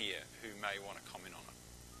Dan here who may want to comment on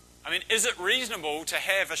it. I mean, is it reasonable to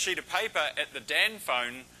have a sheet of paper at the Dan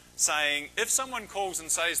phone saying, if someone calls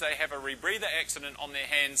and says they have a rebreather accident on their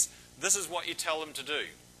hands, this is what you tell them to do?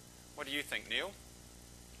 What do you think, Neil?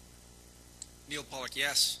 Neil Pollock,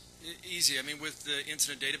 yes. Easy. I mean, with the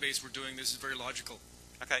incident database we're doing, this is very logical.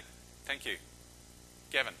 Okay, thank you.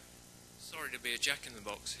 Gavin? Sorry to be a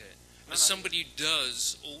jack-in-the-box here. As somebody who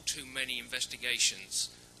does all too many investigations,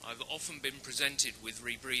 I've often been presented with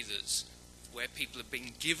rebreathers where people have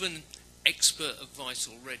been given expert advice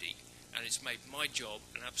already, and it's made my job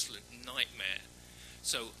an absolute nightmare.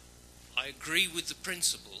 So I agree with the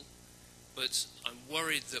principle, but I'm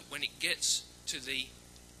worried that when it gets to the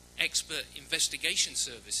expert investigation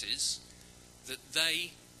services, that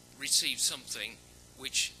they receive something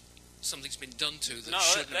which something's been done to that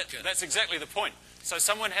shouldn't occur. That's exactly the point. So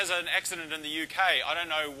someone has an accident in the UK. I don't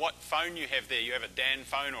know what phone you have there. You have a Dan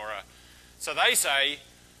phone or a... So they say,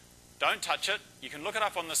 don't touch it. You can look it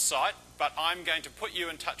up on this site, but I'm going to put you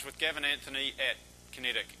in touch with Gavin Anthony at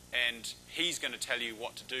Kinetic, and he's going to tell you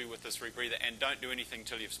what to do with this rebreather, and don't do anything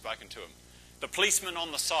till you've spoken to him. The policeman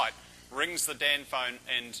on the site rings the Dan phone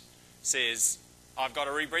and says, I've got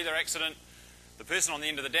a rebreather accident. The person on the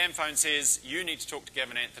end of the Dan phone says, you need to talk to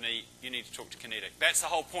Gavin Anthony, you need to talk to Kinetic. That's the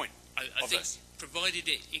whole point I of think this. Provided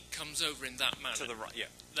it comes over in that manner. To the right, yeah.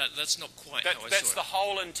 That's not quite how I saw it. That's the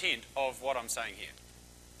whole intent of what I'm saying here.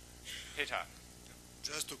 Peter.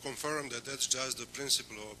 Just to confirm that that's just the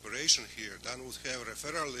principle of operation here. Dan would have a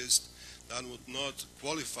referral list. Dan would not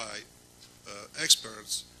qualify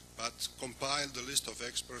experts, but compile the list of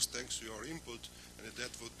experts thanks to your input, and that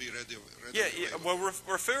would be ready. Yeah. Well,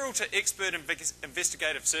 referral to expert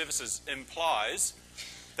investigative services implies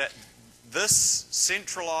that this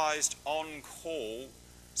centralized on-call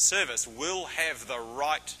service will have the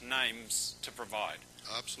right names to provide.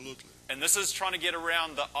 Absolutely. And this is trying to get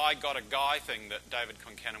around the I got a guy thing that David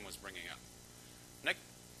Concannon was bringing up. Nick?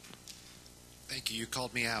 Thank you. You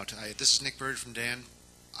called me out. This is Nick Bird from Dan.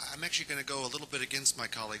 I'm actually going to go a little bit against my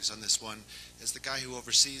colleagues on this one as the guy who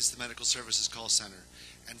oversees the Medical Services Call Center,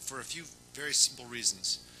 and for a few very simple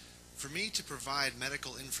reasons. For me to provide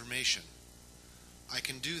medical information, I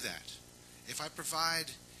can do that. If I provide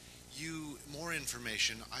you more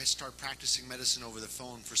information, I start practicing medicine over the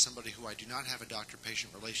phone for somebody who I do not have a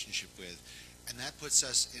doctor-patient relationship with, and that puts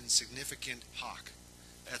us in significant hock.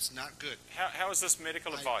 That's not good. How is this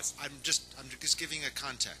medical advice? I'm just giving a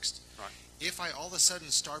context. Right. If I all of a sudden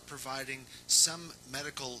start providing some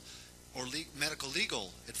medical or medical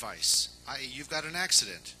legal advice, i.e. you've got an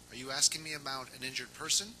accident, are you asking me about an injured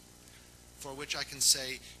person? For which I can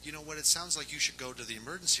say, you know what, it sounds like you should go to the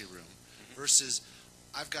emergency room, versus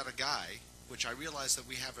I've got a guy, which I realize that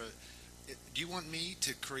we have a... Do you want me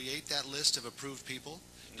to create that list of approved people?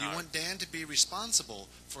 No. Do you want Dan to be responsible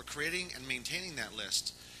for creating and maintaining that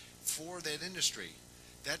list for that industry?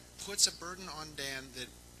 That puts a burden on Dan that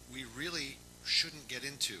we really shouldn't get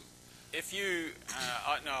into. If you...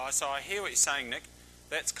 so I hear what you're saying, Nick.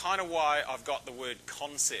 That's kind of why I've got the word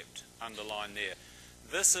concept underlined there.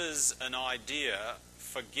 This is an idea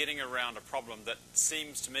for getting around a problem that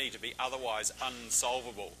seems to me to be otherwise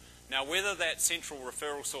unsolvable. Now, whether that central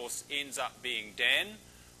referral source ends up being Dan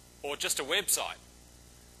or just a website,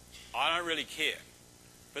 I don't really care.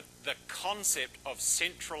 But the concept of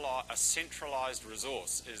a centralized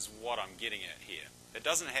resource is what I'm getting at here. It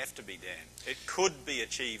doesn't have to be Dan. It could be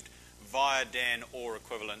achieved via Dan or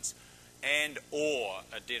equivalents and or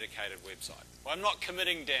a dedicated website. Well, I'm not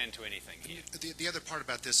committing Dan to anything here. The other part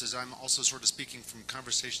about this is I'm also sort of speaking from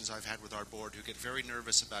conversations I've had with our board who get very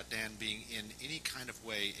nervous about Dan being in any kind of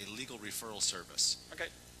way a legal referral service. Okay.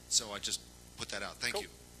 So I just put that out. Thank you.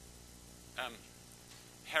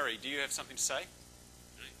 Harry, do you have something to say?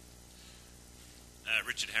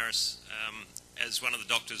 Richard Harris, as one of the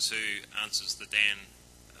doctors who answers the Dan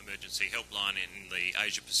emergency helpline in the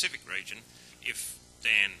Asia Pacific region, if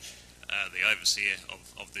Dan, the overseer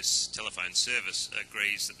of this telephone service,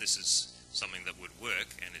 agrees that this is something that would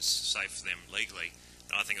work and is safe for them legally,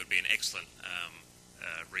 then I think it would be an excellent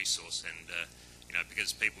resource. And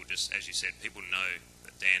because people just, as you said, people know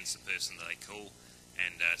that Dan's the person that they call,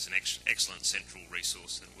 and it's an excellent central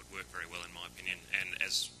resource and it would work very well in my opinion. And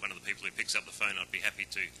as one of the people who picks up the phone, I'd be happy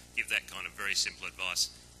to give that kind of very simple advice.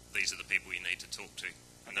 These are the people you need to talk to.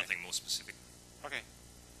 Nothing more specific. Okay.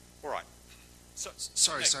 All right. So,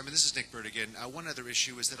 Sorry, Nick. Simon, this is Nick Bird again. One other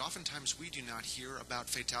issue is that oftentimes we do not hear about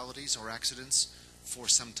fatalities or accidents for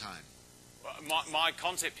some time. My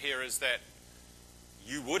concept here is that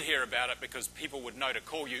you would hear about it because people would know to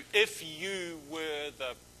call you if you were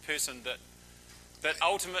the person that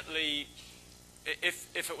ultimately, if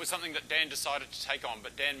it was something that Dan decided to take on,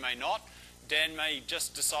 but Dan may not. Dan may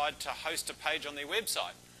just decide to host a page on their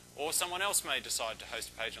website, or someone else may decide to host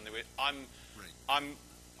a page on their website.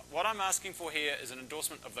 What I'm asking for here is an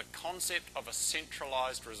endorsement of the concept of a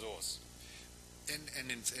centralized resource.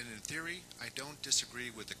 And in theory, I don't disagree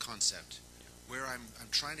with the concept. Where I'm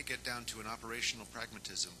trying to get down to an operational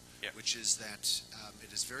pragmatism, which is that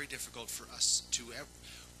it is very difficult for us to...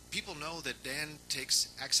 People know that Dan takes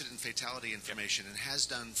accident and fatality information and has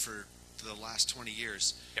done for the last 20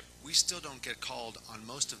 years. We still don't get called on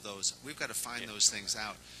most of those. We've got to find those things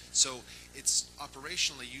out. So it's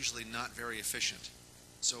operationally usually not very efficient.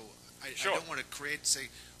 So I don't want to say,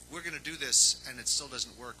 we're going to do this and it still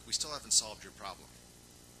doesn't work. We still haven't solved your problem.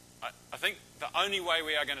 I think the only way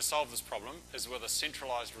we are going to solve this problem is with a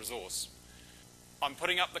centralized resource. I'm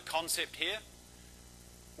putting up the concept here.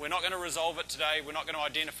 We're not going to resolve it today. We're not going to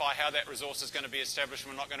identify how that resource is going to be established.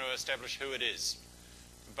 We're not going to establish who it is.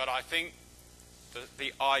 But I think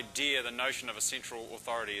the idea, the notion of a central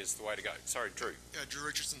authority is the way to go. Sorry, Drew. Yeah, Drew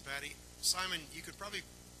Richardson, Patty. Simon, you could probably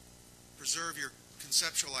preserve your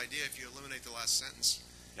conceptual idea if you eliminate the last sentence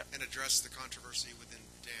and address the controversy within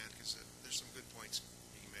Dan, because there's some good points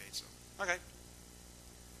being made. So. Okay.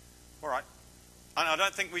 All right. And I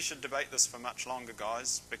don't think we should debate this for much longer,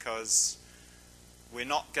 guys, because we're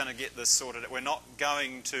not going to get this sorted. We're not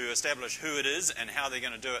going to establish who it is and how they're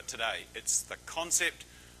going to do it today. It's the concept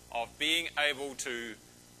of being able to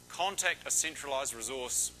contact a centralized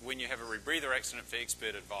resource when you have a rebreather accident for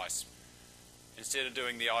expert advice, instead of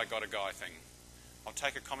doing the I got a guy thing. I'll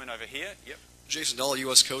take a comment over here. Yep. Jason Dahl,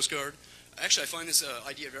 U.S. Coast Guard. Actually, I find this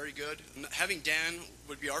idea very good. Having Dan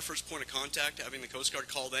would be our first point of contact, having the Coast Guard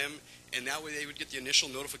call them, and that way they would get the initial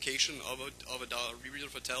notification of a rebreather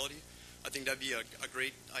fatality. I think that'd be a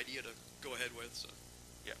great idea to go ahead with. So.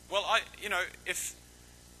 Yeah. Well,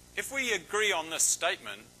 if we agree on this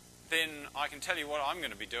statement, then I can tell you what I'm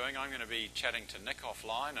going to be doing. I'm going to be chatting to Nick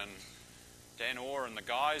offline and Dan Orr and the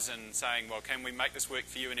guys and saying, well, can we make this work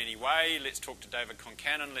for you in any way? Let's talk to David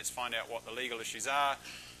Concannon. Let's find out what the legal issues are.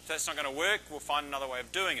 If that's not going to work, we'll find another way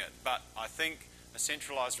of doing it. But I think a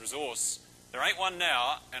centralized resource, there ain't one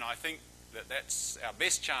now, and I think that that's our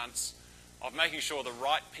best chance of making sure the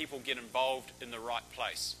right people get involved in the right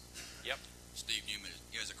place. Yep. Steve Newman,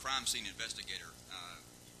 as a crime scene investigator,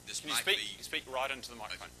 this Can you might speak, be... You speak right into the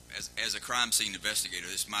microphone. As a crime scene investigator,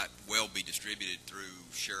 this might well be distributed through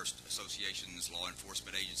sheriff's associations, law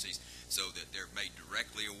enforcement agencies, so that they're made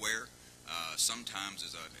directly aware. Sometimes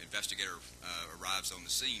as an investigator arrives on the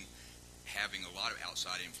scene, having a lot of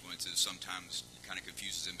outside influences sometimes kind of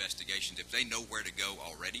confuses investigations. If they know where to go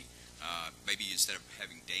already, maybe instead of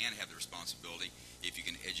having Dan have the responsibility, if you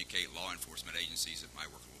can educate law enforcement agencies, it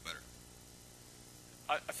might work a little better.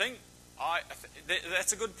 I think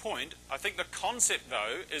that's a good point. I think the concept,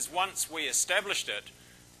 though, is once we established it,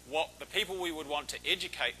 what the people we would want to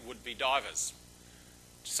educate would be divers.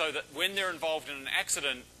 So that when they're involved in an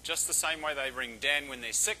accident, just the same way they ring Dan when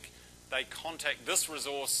they're sick, they contact this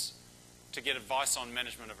resource to get advice on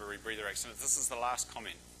management of a rebreather accident. This is the last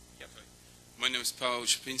comment. Yep. My name is Paul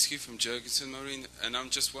Szapinski from Jurgensen Marine, and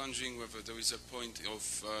I'm just wondering whether there is a point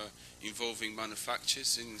of involving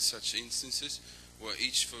manufacturers in such instances, where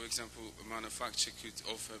each, for example, a manufacturer could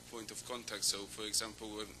offer a point of contact. So, for example,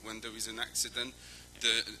 when there is an accident,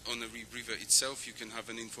 on the rebreather itself, you can have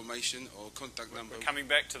an information or contact number. We're coming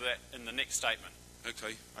back to that in the next statement.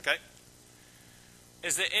 Okay. Okay.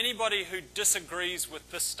 Is there anybody who disagrees with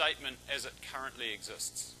this statement as it currently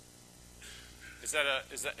exists?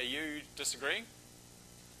 Are you disagreeing?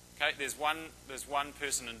 Okay. There's one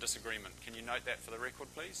person in disagreement. Can you note that for the record,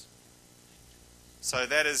 please? So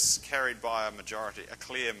that is carried by a majority, a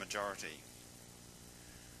clear majority.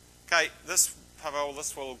 Okay, Pavel,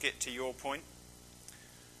 this will get to your point.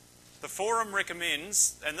 The forum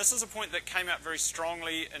recommends, and this is a point that came out very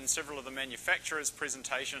strongly in several of the manufacturers'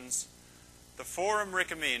 presentations, the forum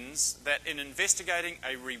recommends that in investigating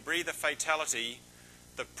a rebreather fatality,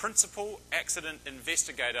 the principal accident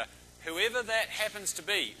investigator, whoever that happens to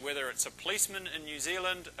be, whether it's a policeman in New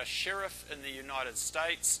Zealand, a sheriff in the United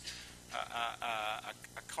States,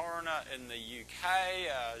 a coroner in the UK,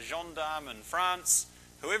 a gendarme in France,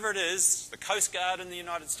 whoever it is, the Coast Guard in the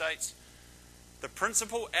United States, the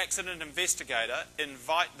principal accident investigator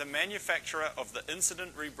invite the manufacturer of the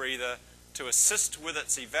incident rebreather to assist with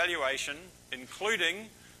its evaluation, including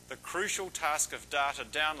the crucial task of data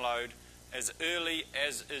download as early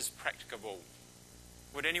as is practicable.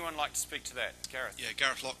 Would anyone like to speak to that? Gareth? Yeah,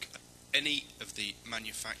 Gareth Locke. Any of the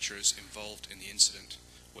manufacturers involved in the incident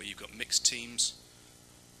where you've got mixed teams,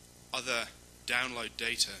 other download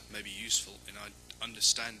data may be useful in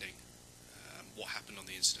understanding what happened on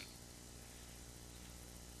the incident.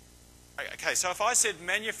 Okay, so if I said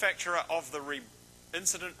manufacturer of the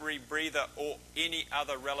incident rebreather or any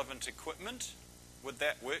other relevant equipment, would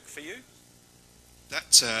that work for you?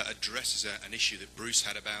 That addresses an issue that Bruce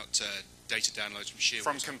had about data downloads from shearwater.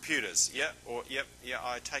 From computers, yeah,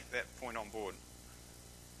 I take that point on board.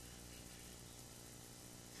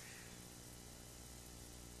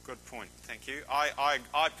 Good point, thank you.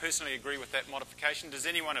 I personally agree with that modification. Does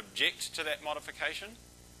anyone object to that modification?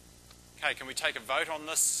 Okay, can we take a vote on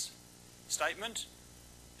this statement?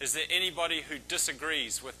 Is there anybody who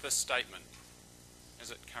disagrees with this statement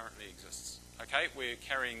as it currently exists? Okay, we're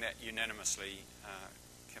carrying that unanimously.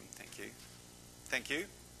 Kim, thank you. Thank you.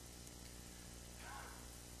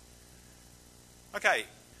 Okay,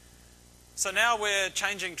 so now we're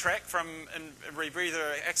changing track from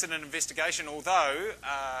rebreather accident investigation, although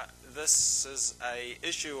this is an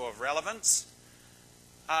issue of relevance.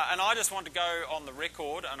 And I just want to go on the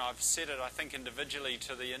record, and I've said it, I think, individually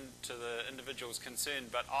to the individuals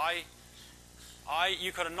concerned, but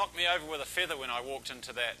you could have knocked me over with a feather when I walked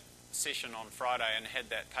into that session on Friday and had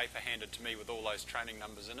that paper handed to me with all those training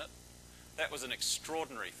numbers in it. That was an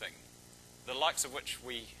extraordinary thing, the likes of which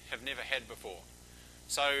we have never had before.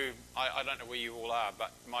 So I don't know where you all are,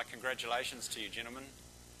 but my congratulations to you, gentlemen.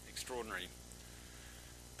 Extraordinary.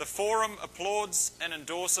 The forum applauds and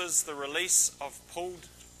endorses the release of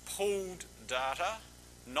pooled data,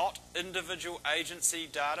 not individual agency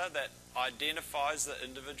data that identifies the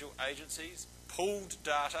individual agencies. Pooled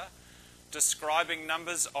data describing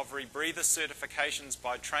numbers of rebreather certifications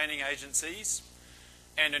by training agencies,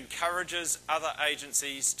 and encourages other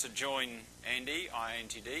agencies to join ANDI,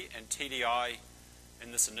 IANTD, and TDI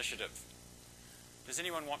in this initiative. Does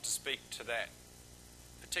anyone want to speak to that?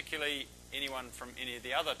 Particularly anyone from any of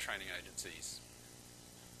the other training agencies?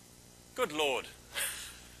 Good Lord.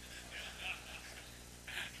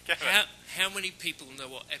 How many people know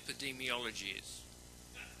what epidemiology is?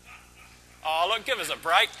 Oh, look, give us a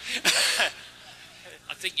break.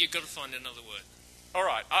 I think you've got to find another word. All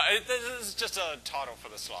right. This is just a title for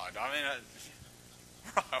the slide. I mean,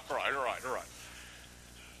 all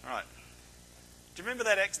right. Do you remember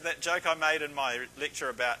that joke I made in my lecture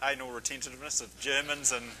about anal retentiveness of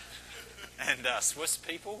Germans and Swiss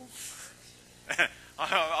people?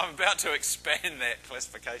 I'm about to expand that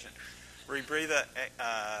classification. Rebreather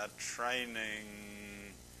training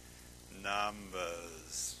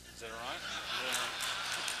numbers. Is that right?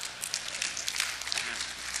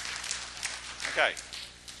 Okay.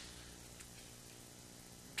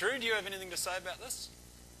 Drew, do you have anything to say about this?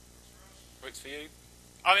 Works for you?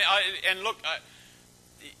 I mean, look,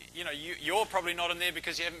 you're probably not in there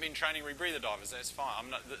because you haven't been training rebreather divers. That's fine. I'm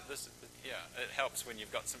not. It helps when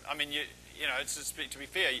you've got some. I mean, it's just to be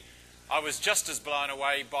fair. I was just as blown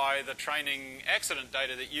away by the training accident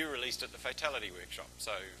data that you released at the fatality workshop.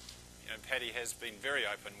 So, Paddy has been very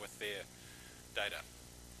open with their data.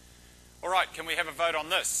 All right, can we have a vote on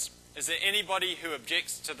this? Is there anybody who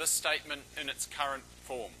objects to this statement in its current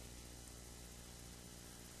form?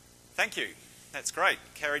 Thank you. That's great.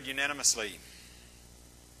 Carried unanimously.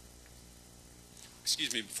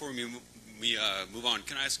 Excuse me, before we move on,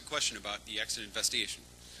 can I ask a question about the accident investigation?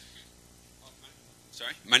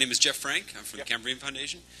 Sorry? My name is Jeff Frank. I'm from the Cambrian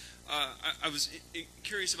Foundation. I was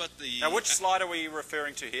curious about the... Now, which slide are we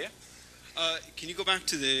referring to here? Can you go back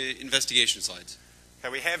to the investigation slides? Okay,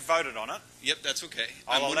 we have voted on it. Yep, that's okay.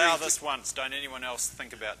 I'll allow this once. Don't anyone else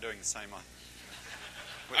think about doing the same one.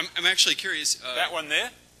 I'm actually curious... that one there?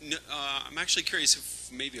 No, I'm actually curious if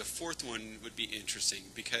maybe a fourth one would be interesting,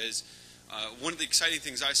 because one of the exciting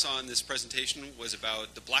things I saw in this presentation was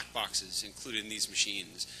about the black boxes included in these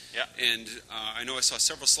machines. Yeah. And I know I saw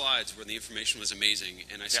several slides where the information was amazing,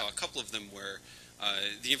 and I saw a couple of them where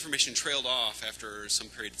the information trailed off after some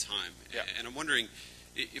period of time. Yeah. And I'm wondering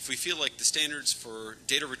if we feel like the standards for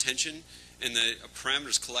data retention and the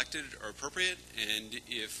parameters collected are appropriate, and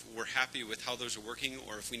if we're happy with how those are working,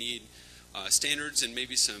 or if we need standards and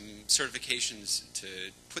maybe some certifications to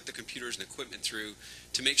put the computers and equipment through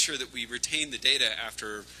to make sure that we retain the data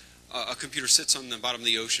after a computer sits on the bottom of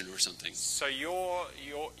the ocean or something. So your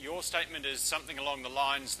statement is something along the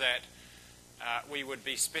lines that we would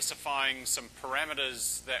be specifying some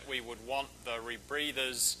parameters that we would want the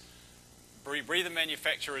rebreather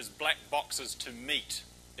manufacturers' black boxes to meet.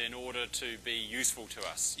 in order to be useful to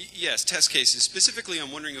us. Yes, test cases. Specifically,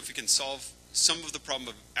 I'm wondering if we can solve some of the problem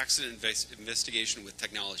of accident investigation with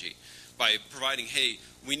technology by providing, hey,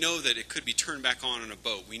 we know that it could be turned back on a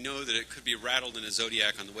boat. We know that it could be rattled in a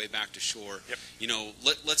Zodiac on the way back to shore. Yep. You know,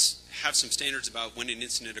 let's have some standards about when an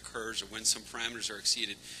incident occurs or when some parameters are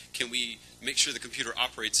exceeded. Can we make sure the computer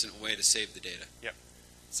operates in a way to save the data? Yep.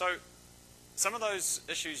 So some of those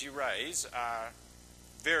issues you raise are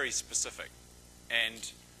very specific,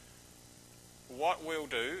 and what we'll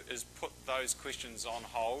do is put those questions on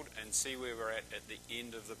hold and see where we're at the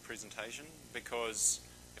end of the presentation, because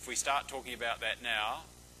if we start talking about that now,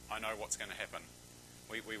 I know what's going to happen.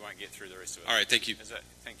 We won't get through the rest of it. All right, thank you.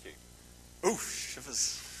 Thank you. Ooh,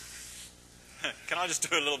 shivers. Can I just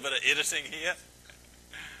do a little bit of editing here?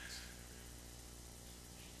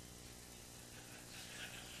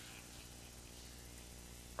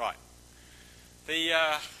 Right.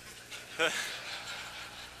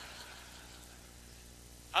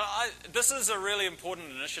 This is a really important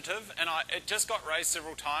initiative, and it just got raised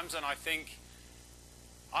several times, and I think,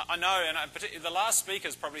 I know, and particularly the last speaker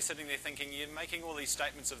is probably sitting there thinking, you're making all these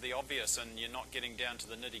statements of the obvious and you're not getting down to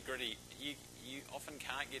the nitty-gritty. You often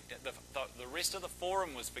can't get, the rest of the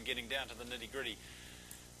forum was for getting down to the nitty-gritty.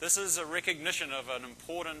 This is a recognition of an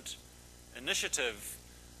important initiative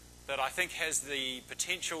that I think has the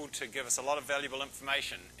potential to give us a lot of valuable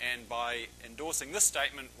information, and by endorsing this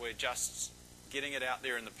statement, we're just getting it out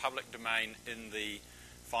there in the public domain in the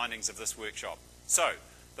findings of this workshop. So,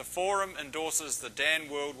 the forum endorses the DAN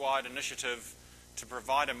Worldwide initiative to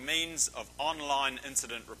provide a means of online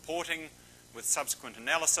incident reporting with subsequent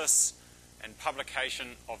analysis and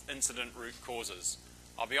publication of incident root causes.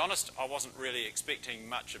 I'll be honest, I wasn't really expecting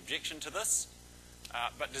much objection to this,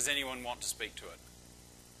 but does anyone want to speak to it?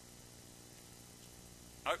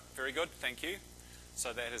 Oh, very good, thank you.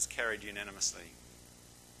 So that is carried unanimously.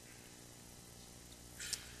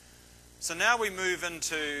 So now we move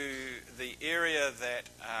into the area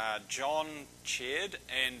that John chaired,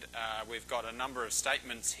 and we've got a number of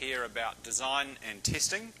statements here about design and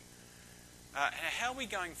testing. How are we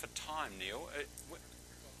going for time, Neil?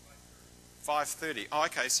 5:30. Oh,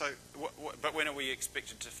 okay, so, but when are we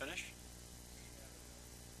expected to finish?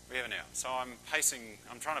 We have an hour. So I'm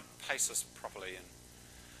trying to pace this properly.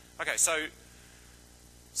 Okay, so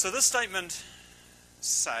this statement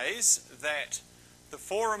says that the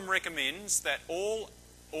forum recommends that all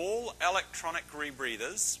electronic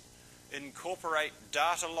rebreathers incorporate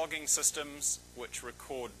data logging systems which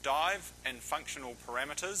record dive and functional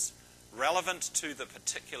parameters relevant to the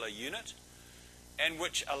particular unit and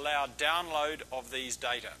which allow download of these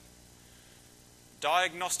data.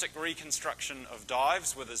 Diagnostic reconstruction of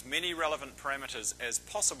dives with as many relevant parameters as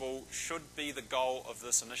possible should be the goal of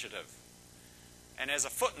this initiative. And as a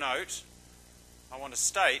footnote, I want to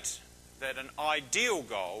state that an ideal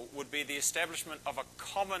goal would be the establishment of a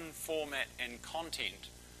common format and content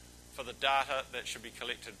for the data that should be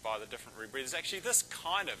collected by the different rebreathers. Actually, this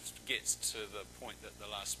kind of gets to the point that the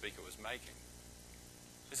last speaker was making.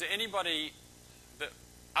 Is there anybody that,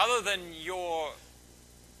 other than your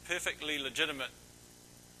perfectly legitimate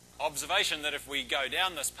observation that if we go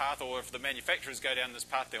down this path, or if the manufacturers go down this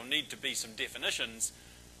path, there'll need to be some definitions?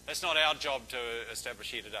 That's not our job to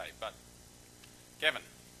establish here today. But Gavin,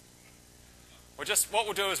 what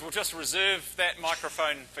we'll do is we'll just reserve that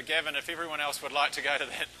microphone for Gavin if everyone else would like to go to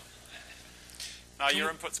that. No, your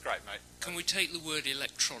input's great, mate. Can we take the word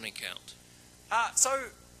electronic out? So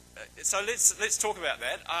let's talk about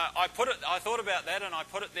that. I thought about that, and I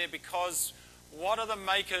put it there because what are the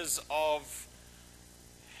makers of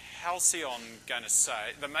Halcyon going to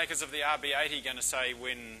say? The makers of the RB80 going to say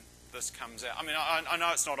when this comes out? I mean, I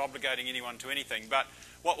know it's not obligating anyone to anything, but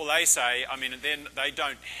what will they say? I mean, then they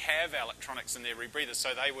don't have electronics in their rebreathers,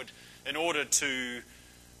 so they would, in order to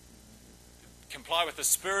comply with the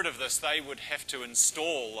spirit of this, they would have to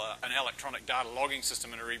install an electronic data logging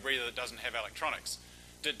system in a rebreather that doesn't have electronics.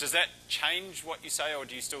 Does that change what you say, or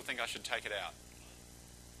do you still think I should take it out?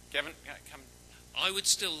 Gavin, come. I would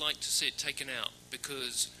still like to see it taken out,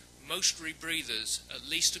 because most rebreathers at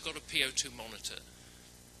least have got a PO2 monitor.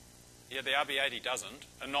 Yeah, the RB80 doesn't,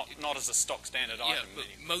 and not as a stock standard item. Yeah, but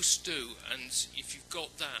most do, and if you've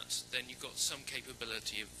got that, then you've got some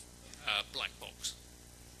capability of black box.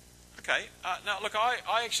 Okay. Now, look,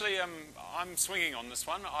 I actually I'm swinging on this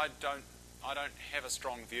one. I don't have a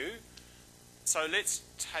strong view. So let's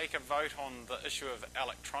take a vote on the issue of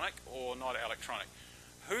electronic or not electronic.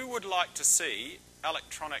 Who would like to see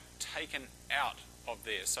electronic taken out of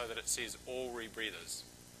there so that it says all rebreathers?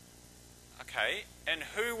 Okay, and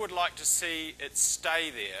who would like to see it stay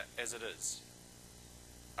there as it is?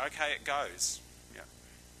 Okay, it goes. Yeah.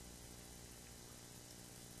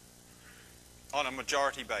 on a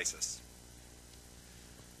majority basis.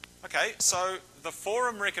 Okay, so the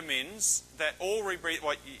forum recommends that all rebreather...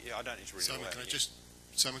 Well, yeah, I don't need to read Simon, it all can I out. just...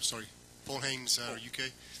 Simon, sorry. Paul Haynes,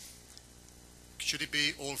 UK. Should it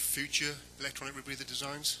be all future electronic rebreather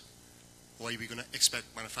designs? Or are we going to expect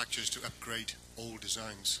manufacturers to upgrade old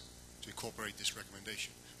designs to incorporate this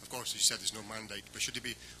recommendation? Of course, you said there's no mandate, but should it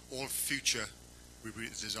be all future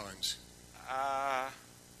rebreather designs?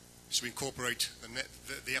 So we incorporate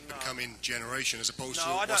the up-and-coming generation as opposed to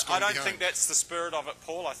what's gone I don't behind. think that's the spirit of it,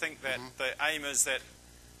 Paul. I think that the aim is that...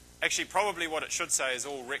 Actually, probably what it should say is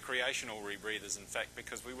all recreational rebreathers, in fact,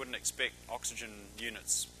 because we wouldn't expect oxygen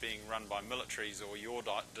units being run by militaries or your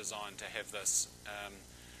design to have this.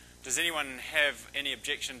 Does anyone have any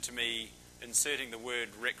objection to me inserting the word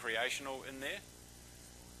recreational in there?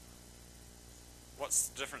 What's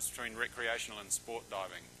the difference between recreational and sport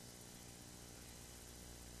diving?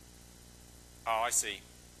 Oh, I see.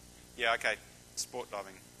 Yeah, okay. Sport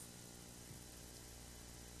diving.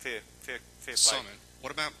 Fair play. Simon,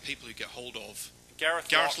 what about people who get hold of...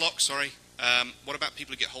 Gareth Locke, sorry. What about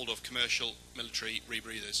people who get hold of commercial military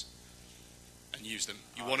rebreathers and use them?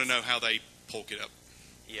 You want to know how they pork it up.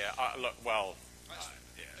 Yeah, look, well...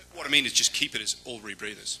 What I mean is just keep it as all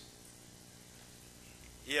rebreathers.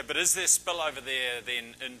 Yeah, but is there spillover there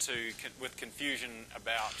then with confusion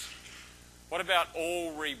about... What about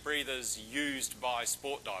all rebreathers used by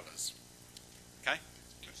sport divers? Okay?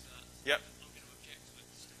 Yep.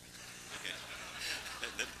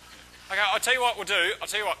 Okay, I'll tell you what we'll do. I'll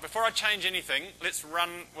tell you what, before I change anything, let's run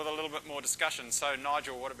with a little bit more discussion. So,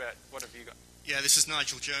 Nigel, what have you got? Yeah, this is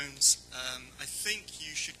Nigel Jones. I think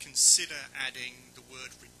you should consider adding the word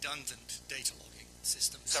redundant data logging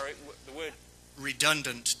systems. Sorry, the word?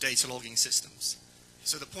 Redundant data logging systems.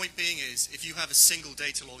 So the point being is, if you have a single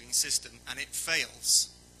data logging system and it fails,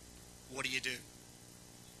 what do you do?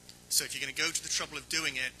 So if you're going to go to the trouble of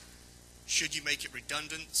doing it, should you make it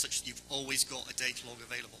redundant such that you've always got a data log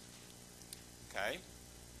available? Okay.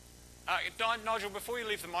 Nigel, before you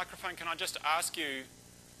leave the microphone, can I just ask you,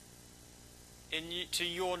 to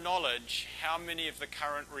your knowledge, how many of the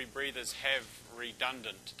current rebreathers have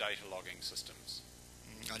redundant data logging systems?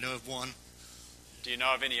 I know of one. Do you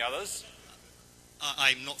know of any others?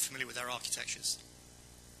 I'm not familiar with their architectures.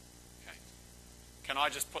 Okay. Can I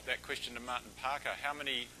just put that question to Martin Parker? How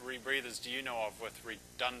many rebreathers do you know of with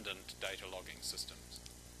redundant data logging systems?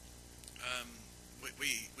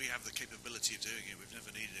 We have the capability of doing it. We've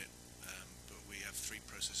never needed it, but we have 3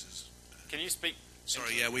 processors. Can you speak?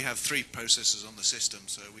 Sorry, yeah, we have 3 processors on the system,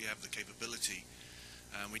 so we have the capability.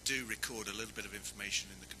 We do record a little bit of information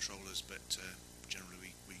in the controllers, but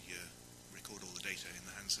generally we record all the data in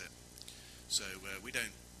the handset. So we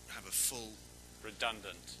don't have a full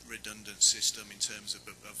redundant system in terms of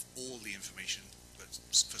all the information, but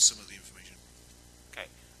for some of the information. Okay,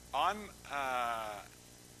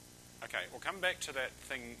 okay, we'll come back to that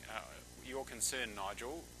thing, your concern,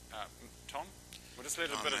 Nigel. Tom, we'll just let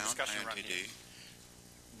a bit of discussion run here.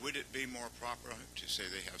 Would it be more proper to say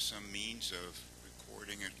they have some means of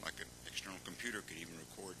recording it, like an external computer could even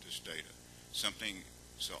record this data? Something,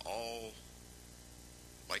 so all,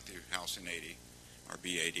 like the House in 80, or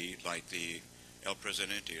B80, like the El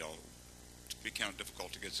Presidente, it'll be kind of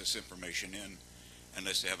difficult to get this information in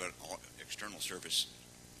unless they have an external service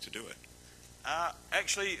to do it.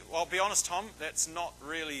 Actually, well, I'll be honest, Tom, that's not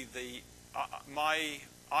really the...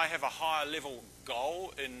 I have a higher level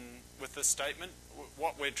goal with this statement.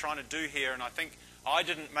 What we're trying to do here, and I think I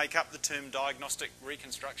didn't make up the term diagnostic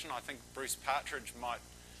reconstruction. I think Bruce Partridge might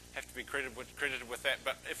have to be credited with that.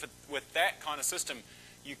 But with that kind of system,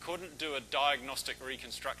 you couldn't do a diagnostic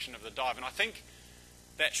reconstruction of the dive. And I think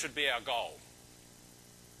that should be our goal.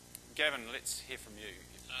 Gavin, let's hear from you.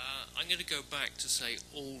 I'm going to go back to say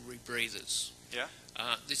all rebreathers. Yeah?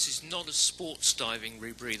 This is not a sports diving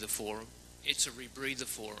rebreather forum. It's a rebreather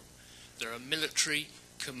forum. There are military,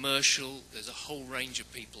 commercial, there's a whole range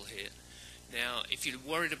of people here. Now, if you're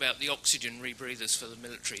worried about the oxygen rebreathers for the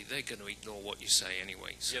military, they're going to ignore what you say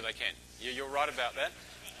anyway. So. Yeah, they can. You're right about that.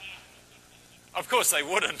 Of course they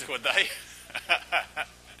wouldn't, would they?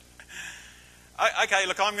 Okay,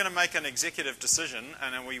 look, I'm going to make an executive decision,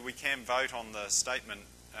 and then we can vote on the statement.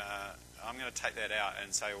 I'm going to take that out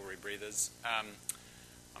and say all rebreathers.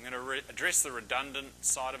 I'm going to address the redundant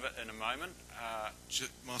side of it in a moment.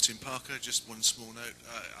 Martin Parker, just one small note.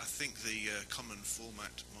 I think the common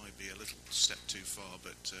format might be a little step too far,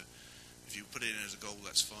 but if you put it in as a goal,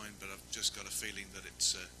 that's fine. But I've just got a feeling that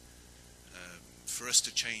it's for us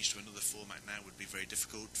to change to another format now would be very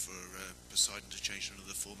difficult. For Poseidon to change to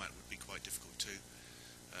another format would be quite difficult too.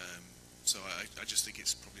 So I just think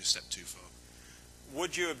it's probably a step too far.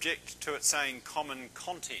 would you object to it saying common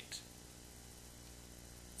content?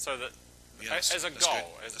 So that, Yes, as a that's goal.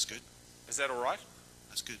 good. That's good. Is that all right?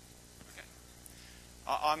 That's good. Okay.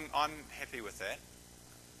 I'm happy with that.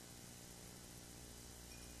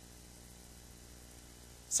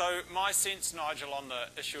 So my sense, Nigel, on the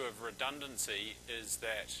issue of redundancy is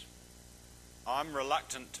that I'm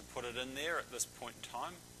reluctant to put it in there at this point in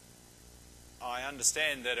time. I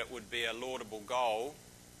understand that it would be a laudable goal,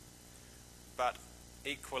 but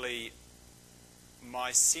equally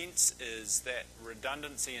my sense is that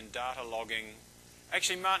redundancy in data logging...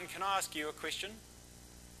 Actually, Martin, can I ask you a question?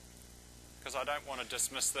 Because I don't want to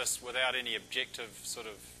dismiss this without any objective sort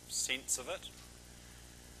of sense of it.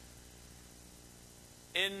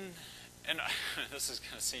 This is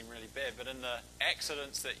going to seem really bad, but in the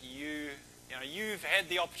accidents that you've had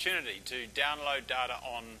the opportunity to download data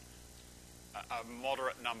on a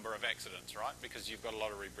moderate number of accidents, right? Because you've got a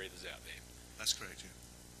lot of rebreathers out there. That's correct,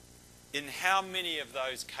 yeah. In how many of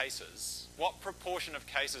those cases, what proportion of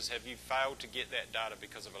cases have you failed to get that data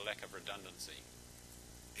because of a lack of redundancy?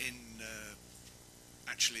 In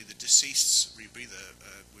actually the deceased's rebreather,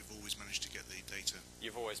 we've always managed to get the data.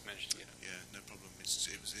 You've always managed to get it? Yeah, no problem.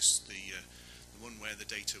 It was this, the one where the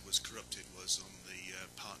data was corrupted was on the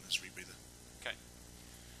partner's rebreather. Okay.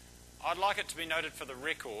 I'd like it to be noted for the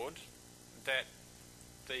record that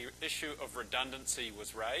the issue of redundancy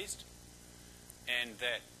was raised, and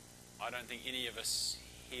that I don't think any of us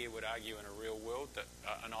here would argue in a real world, that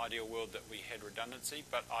an ideal world, that we had redundancy,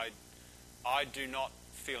 but I do not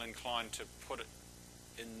feel inclined to put it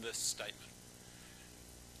in this statement.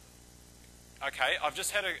 Okay, I've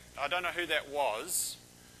just had I don't know who that was,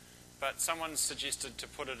 but someone suggested to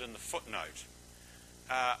put it in the footnote.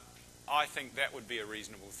 I think that would be a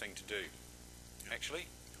reasonable thing to do, actually.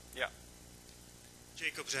 Yeah.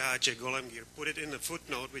 Jacob Zahache Golemgir, put it in the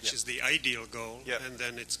footnote, which is the ideal goal, and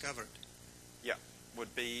then it's covered. Yeah,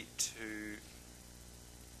 would be to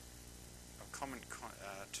a common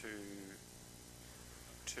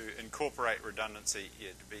to incorporate redundancy.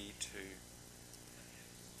 Yeah, to be to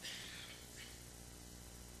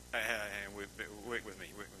work with me.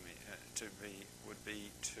 To be would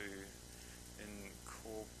be to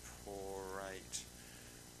incorporate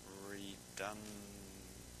redundant.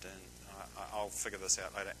 I'll figure this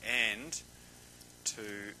out later. And to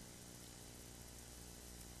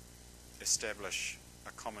establish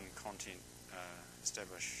a common content.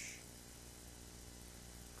 Establish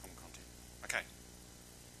common content. Okay.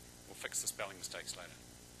 We'll fix the spelling mistakes later.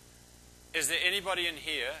 Is there anybody in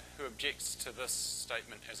here who objects to this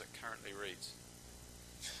statement as it currently reads?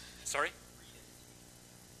 Sorry?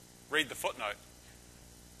 Read the footnote.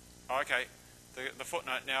 Okay. The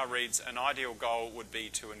footnote now reads, an ideal goal would be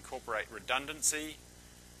to incorporate redundancy.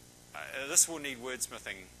 This will need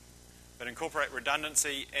wordsmithing, but incorporate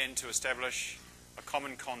redundancy and to establish a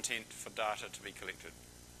common content for data to be collected.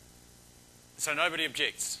 So nobody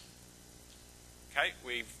objects. Okay,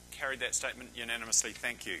 we've carried that statement unanimously.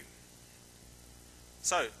 Thank you.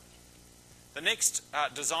 So, the next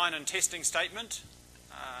design and testing statement,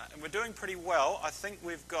 and we're doing pretty well. I think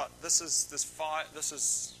we've got, this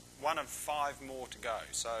is one of 5 more to go,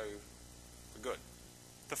 so we're good.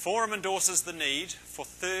 The forum endorses the need for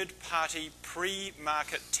third-party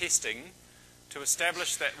pre-market testing to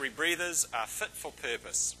establish that rebreathers are fit for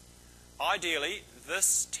purpose. Ideally,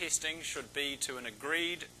 this testing should be to an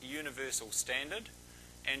agreed universal standard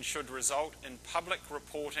and should result in public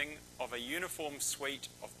reporting of a uniform suite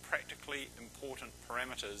of practically important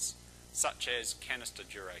parameters such as canister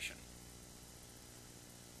duration.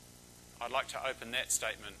 I'd like to open that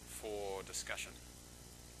statement for discussion.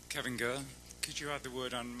 Kevin Gurr, could you add the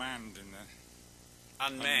word unmanned in there?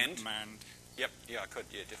 Unmanned? Unmanned. Yep, yeah, I could,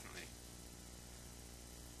 yeah, definitely.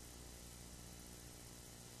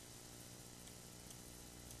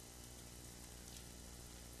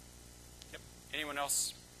 Yep, anyone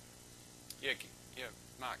else? Yeah,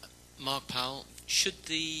 Mark. Mark Powell, should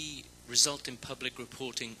the result in public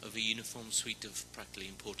reporting of a uniform suite of practically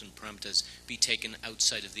important parameters be taken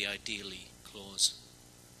outside of the ideally clause?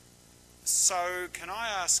 So, can I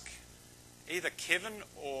ask either Kevin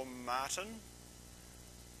or Martin,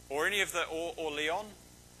 or any of the, or Leon,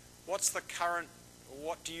 what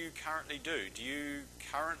do you currently do? Do you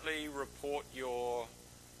currently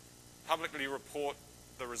publicly report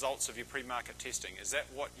the results of your pre-market testing? Is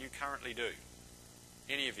that what you currently do?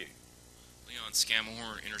 Any of you? Leon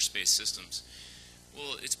Scamahorn, Interspace Systems.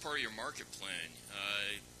 Well, it's part of your market plan.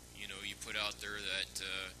 You put out there that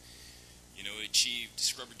achieve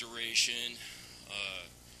scrubber duration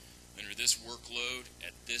under this workload,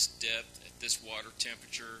 at this depth, at this water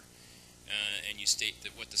temperature, and you state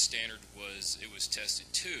that what the standard was it was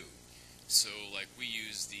tested to. So, like, we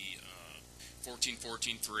use the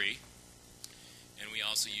 14.14.3, and we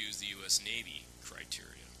also use the U.S. Navy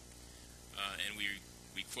criteria, and we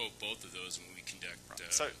quote both of those when we conduct.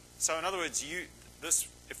 So in other words,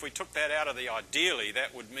 if we took that out of the ideally,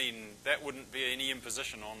 that would mean that wouldn't be any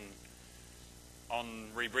imposition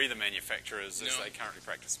on rebreather manufacturers as they currently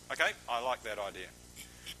practice. Okay, I like that idea.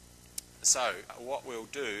 So what we'll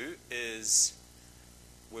do is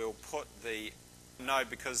we'll put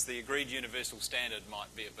because the agreed universal standard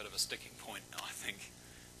might be a bit of a sticking point, I think.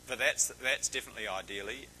 But that's definitely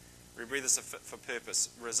ideally. Rebreathers are fit for purpose.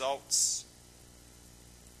 Results.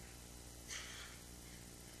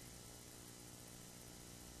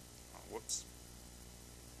 Oh, whoops.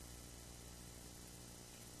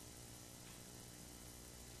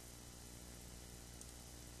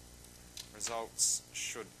 Results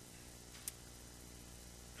should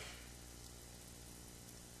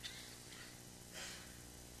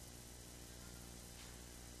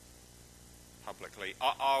publicly.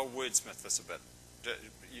 I'll wordsmith this a bit.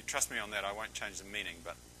 You trust me on that, I won't change the meaning,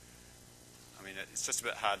 but I mean, it's just a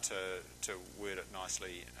bit hard to word it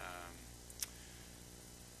nicely.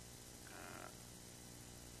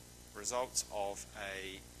 Results of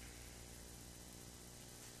a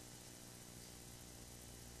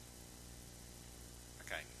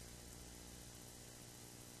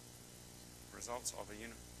results of a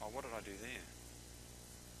unit. Oh, what did I do there?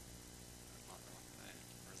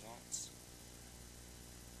 Results.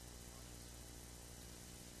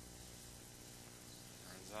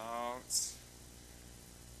 Results.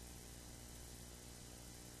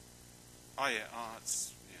 Oh yeah. Oh,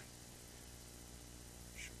 it's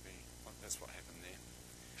should be. Well, that's what happened there.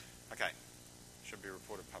 Okay. Should be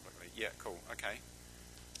reported publicly. Yeah. Cool. Okay.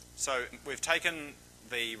 So we've taken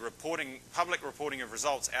the public reporting of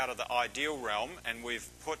results out of the ideal realm, and we've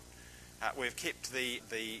kept the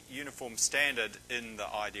uniform standard in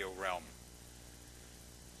the ideal realm.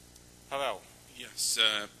 Pavel. Yes,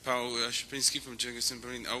 Paul Szapinski from Jurgensen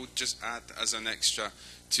Marine. I would just add as an extra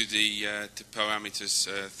to the parameters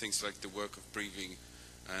things like the work of breathing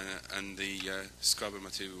and the scrubber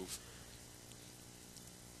material.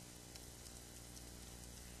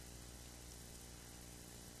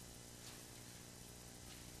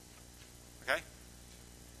 Okay.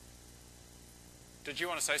 Did you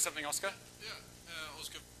want to say something, Oscar? Yeah,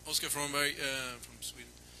 Oscar Fromberg from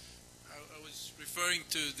Sweden. I was referring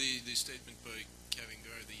to the statement by Kevin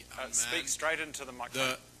Gurr, the unmanned... Speak straight into the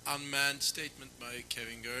microphone. The unmanned statement by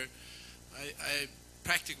Kevin Gurr.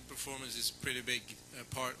 Practical performance is a pretty big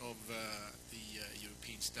part of the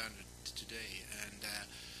European standard today, and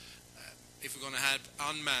if we're going to have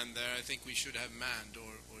unmanned there, I think we should have manned,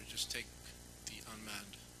 or just take the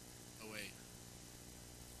unmanned away.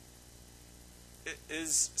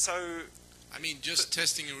 I mean, just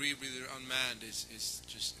testing a rebreather unmanned is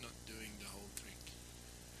just not doing the whole trick.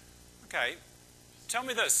 Okay. Tell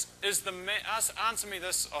me this. Answer me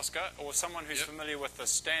this, Oscar, or someone who's familiar with the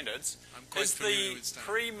standards. I'm quite familiar with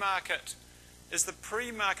standards. Is the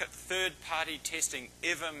pre-market third-party testing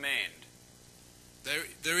ever manned?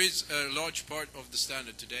 There is a large part of the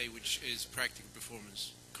standard today which is practical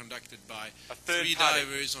performance, conducted by 3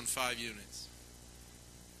 divers on 5 units.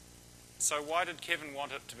 So why did Kevin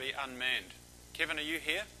want it to be unmanned? Kevin, are you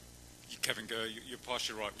here? Kevin Gurr, you're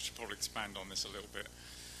partially right. We should probably expand on this a little bit.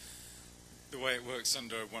 The way it works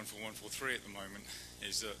under 14143 at the moment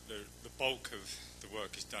is that the bulk of the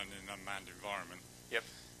work is done in an unmanned environment. Yep.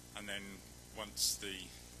 And then once the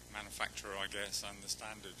manufacturer, I guess, and the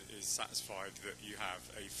standard is satisfied that you have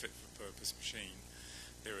a fit-for-purpose machine,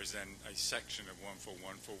 there is then a section of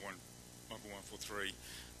 14143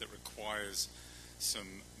 that requires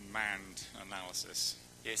some manned analysis.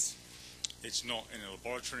 Yes. It's not in a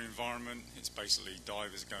laboratory environment. It's basically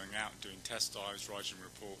divers going out, doing test dives, writing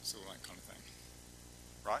reports, all that kind of thing.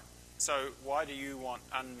 Right. So why do you want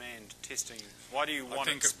unmanned testing? Why do you want I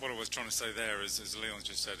think what I was trying to say there is, as Leon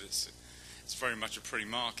just said, it's very much a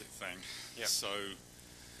pre-market thing. Yep. So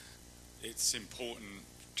it's important,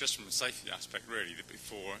 just from a safety aspect really, that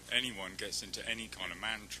before anyone gets into any kind of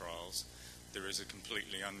manned trials, there is a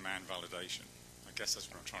completely unmanned validation. I guess that's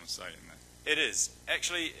what I'm trying to say in there. It is.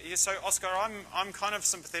 Actually, so Oscar, I'm kind of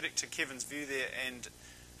sympathetic to Kevin's view there, and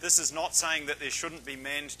this is not saying that there shouldn't be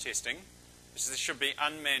manned testing. There should be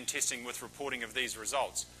unmanned testing with reporting of these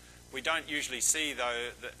results. We don't usually see, though,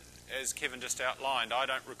 that, as Kevin just outlined, I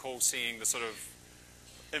don't recall seeing the sort of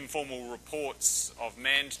informal reports of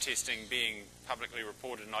manned testing being publicly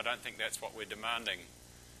reported, and I don't think that's what we're demanding.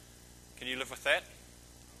 Can you live with that?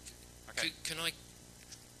 Okay. Can I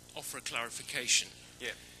offer a clarification?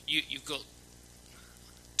 Yeah. you've got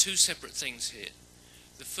two separate things here.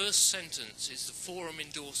 The first sentence is the forum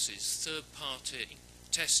endorses third-party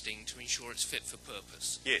testing to ensure it's fit for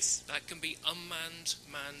purpose. Yes. That can be unmanned,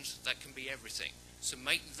 manned, that can be everything. So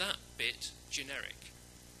make that bit generic.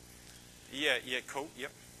 Yeah, cool,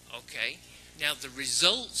 yep. Okay. Now the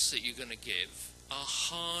results that you're going to give are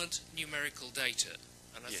hard numerical data,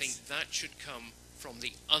 and I think that should come from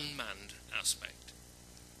the unmanned aspect,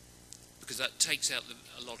 because that takes out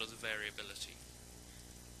a lot of the variability.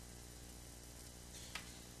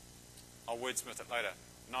 I'll wordsmith it later.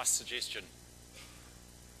 Nice suggestion.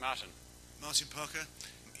 Martin. Martin Parker.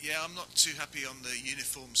 Yeah, I'm not too happy on the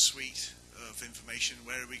uniform suite of information.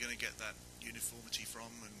 Where are we going to get that uniformity from?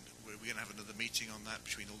 And we're going to have another meeting on that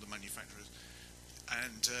between all the manufacturers.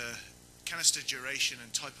 And canister duration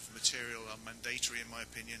and type of material are mandatory in my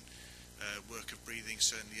opinion. Work of breathing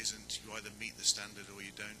certainly isn't. You either meet the standard or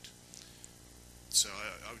you don't. So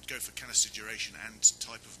I would go for canister duration and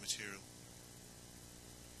type of material.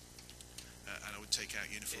 And I would take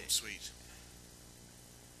out uniform suite.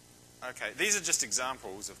 Okay, these are just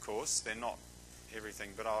examples, of course. They're not everything,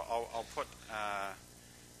 but I'll put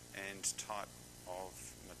and type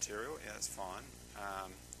of material. Yeah, that's fine.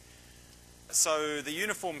 So the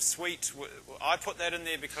uniform suite, I put that in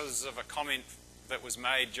there because of a comment that was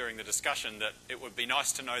made during the discussion that it would be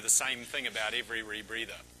nice to know the same thing about every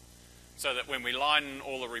rebreather, so that when we line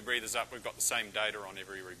all the rebreathers up, we've got the same data on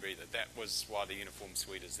every rebreather. That was why the uniform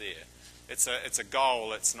suite is there. It's a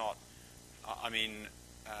goal. It's not. I mean,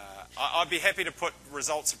 I'd be happy to put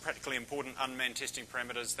results of practically important unmanned testing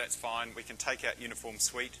parameters. That's fine. We can take out uniform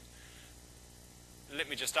suite. Let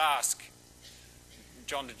me just ask,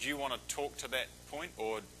 John, did you want to talk to that point,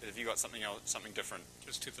 or have you got something else, something different?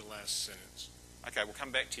 Just to the last sentence. Okay, we'll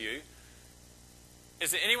come back to you.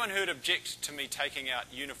 Is there anyone who would object to me taking out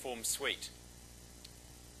uniform suite?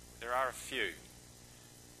 There are a few.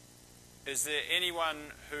 Is there anyone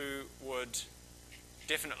who would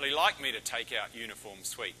definitely like me to take out uniform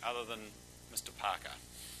suite, other than Mr. Parker?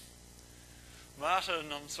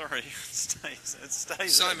 Martin, I'm sorry, it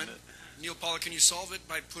stays Simon, in. Neil Pollack, can you solve it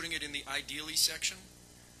by putting it in the ideally section?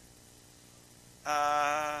 No,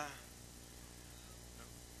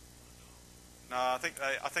 I think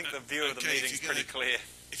the view of the meeting is pretty clear.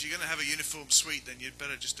 If you're going to have a uniform suite, then you'd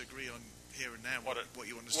better just agree on here and now what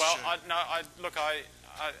you want us to show. Well,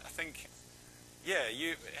 I think, yeah,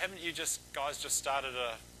 haven't you guys just started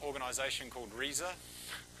an organisation called RESA?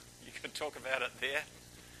 You could talk about it there.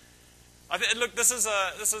 Look, this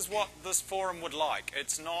is what this forum would like.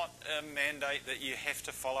 It's not a mandate that you have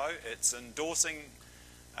to follow. It's endorsing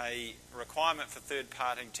a requirement for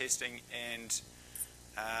third-party testing and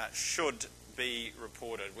should be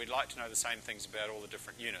reported. We'd like to know the same things about all the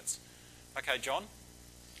different units. Okay, John?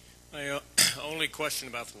 My only question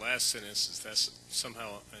about the last sentence is that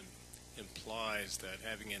somehow implies that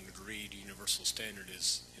having an agreed universal standard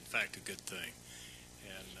is, in fact, a good thing.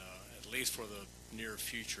 And at least for the near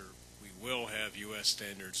future, we will have U.S.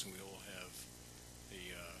 standards and we will have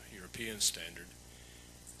the European standard.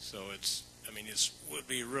 So it would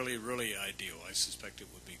be really, really ideal. I suspect it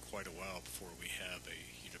would be quite a while before we have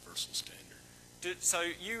a universal standard. So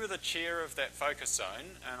you were the chair of that focus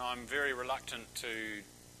zone, and I'm very reluctant to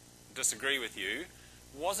disagree with you.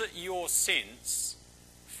 Was it your sense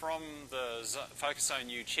from the focus zone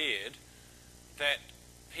you chaired that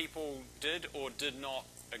people did or did not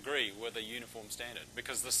agree with a uniform standard?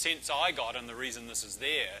 Because the sense I got, and the reason this is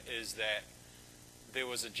there, is that there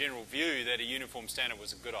was a general view that a uniform standard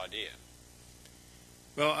was a good idea.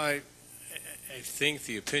 Well, I think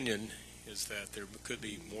the opinion is that there could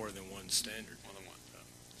be more than one standard. More than one.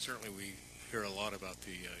 Certainly we hear a lot about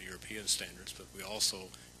the European standards, but we also,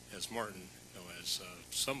 as Martin, as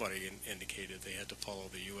somebody indicated, they had to follow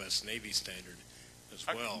the U.S. Navy standard as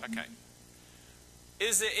well. Okay.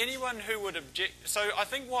 Is there anyone who would object? So I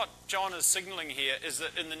think what John is signalling here is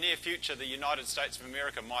that in the near future the United States of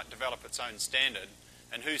America might develop its own standard,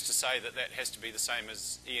 and who's to say that that has to be the same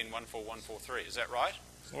as EN 14143? Is that right?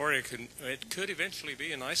 Or it could eventually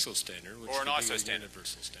be an ISO standard, which or an could ISO be a standard.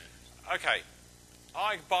 universal standard. Okay,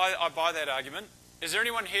 I buy that argument. Is there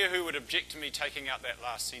anyone here who would object to me taking out that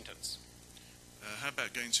last sentence? How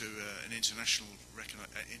about going to an internationally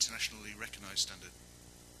recognised standard?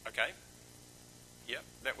 Okay. Yep,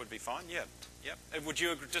 that would be fine. Yep. Would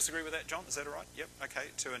you disagree with that, John? Is that all right? Yep. Okay,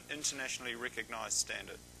 to an internationally recognised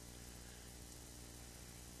standard.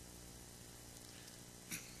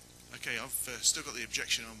 Okay, I've still got the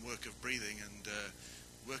objection on work of breathing, and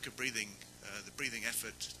work of breathing, the breathing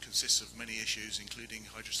effort consists of many issues, including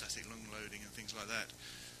hydrostatic lung loading and things like that.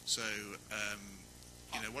 So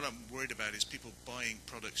what I'm worried about is people buying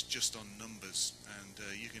products just on numbers, and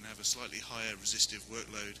you can have a slightly higher resistive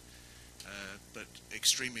workload, but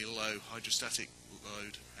extremely low hydrostatic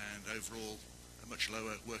load, and overall a much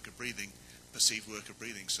lower perceived worker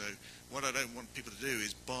breathing. So what I don't want people to do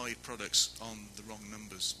is buy products on the wrong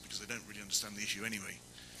numbers, because they don't really understand the issue anyway.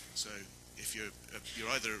 So if you're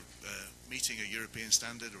either meeting a European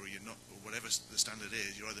standard or you're not, or whatever the standard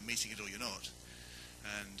is, you're either meeting it or you're not.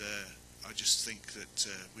 And I just think that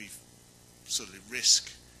we sort of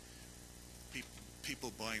risk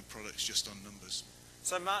people buying products just on numbers.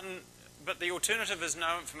 So Martin, but the alternative is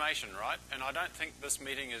no information, right? And I don't think this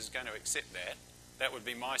meeting is going to accept that. That would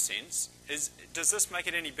be my sense. Does this make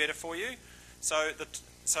it any better for you?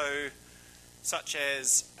 Such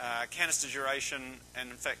as canister duration,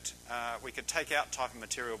 and in fact, we could take out type of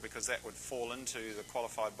material because that would fall into the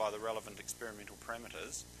qualified by the relevant experimental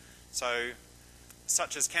parameters. So,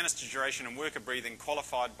 such as canister duration and worker breathing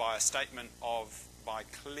qualified by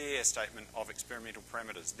clear statement of experimental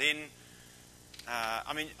parameters. Then,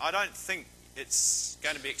 I don't think it's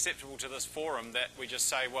going to be acceptable to this forum that we just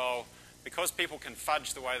say, well, because people can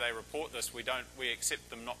fudge the way they report this, we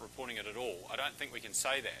accept them not reporting it at all. I don't think we can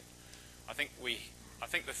say that. I think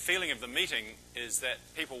the feeling of the meeting is that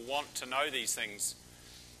people want to know these things,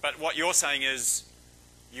 but what you're saying is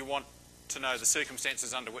you want to know the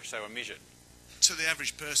circumstances under which they were measured. To the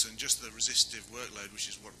average person, just the resistive workload, which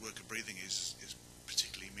is what worker breathing is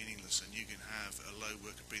particularly meaningless, and you can have a low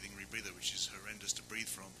worker breathing rebreather, which is horrendous to breathe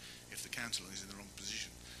from if the cantillon is in the wrong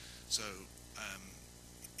position. So,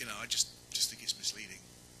 I just think it's misleading.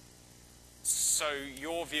 So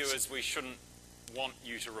your view is we shouldn't want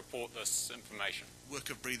you to report this information?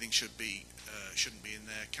 Worker breathing shouldn't be in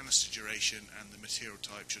there. Canister duration and the material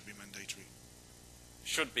type should be mandatory.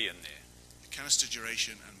 Should be in there. The canister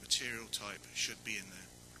duration and material type should be in there.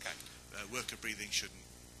 Okay. Worker breathing shouldn't.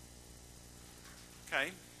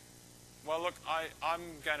 Okay. Well, look, I'm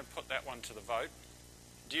going to put that one to the vote.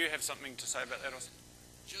 Do you have something to say about that?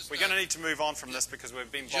 We're going to need to move on from this because we've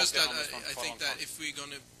been bogged down on this one for a long time. I think that if we're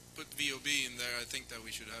going to put VOB in there, I think that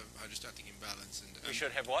we should have hydrostatic imbalance. We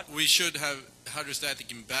should have what? We should have hydrostatic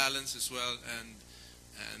imbalance as well,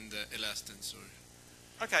 and elastance or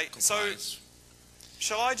okay, compliance. So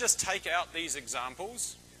shall I just take out these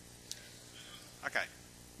examples? Okay.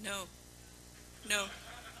 No. No,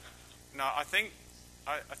 I think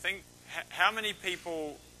how many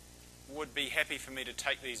people would be happy for me to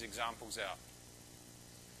take these examples out?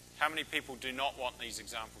 How many people do not want these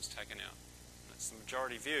examples taken out? That's the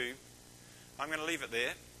majority view. I'm going to leave it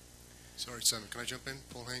there. Sorry, Simon, can I jump in?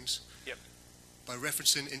 Paul Haynes? Yep. By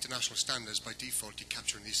referencing international standards, by default, you're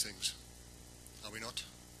capturing these things. Are we not?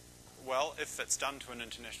 Well, if it's done to an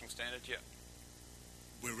international standard, yeah.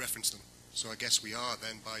 We'll reference them. So I guess we are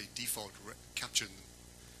then, by default, capturing them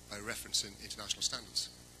by referencing international standards.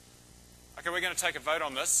 Okay, we're going to take a vote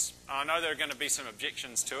on this. I know there are going to be some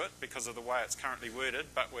objections to it because of the way it's currently worded,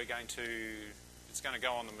 but it's going to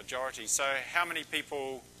go on the majority. So how many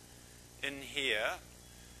people in here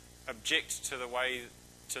object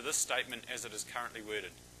to this statement as it is currently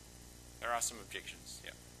worded? There are some objections,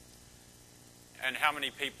 yeah. And how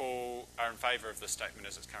many people are in favour of this statement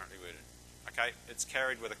as it's currently worded? Okay, it's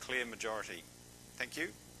carried with a clear majority. Thank you.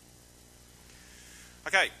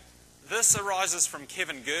 Okay. This arises from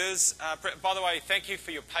Kevin Gers. By the way, thank you for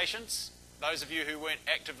your patience. Those of you who weren't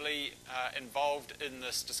actively involved in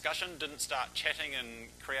this discussion didn't start chatting and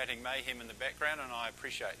creating mayhem in the background, and I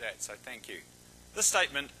appreciate that, so thank you. This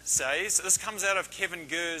statement says, this comes out of Kevin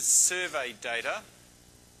Gers' survey data.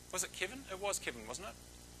 Was it Kevin? It was Kevin, wasn't it?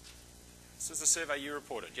 This is the survey you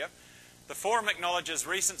reported, yep. The forum acknowledges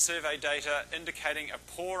recent survey data indicating a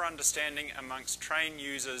poor understanding amongst train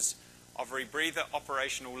users of rebreather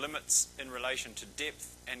operational limits in relation to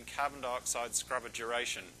depth and carbon dioxide scrubber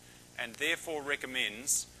duration, and therefore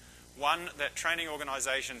recommends 1. That training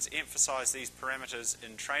organisations emphasise these parameters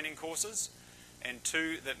in training courses, and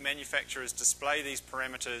 2. That manufacturers display these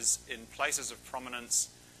parameters in places of prominence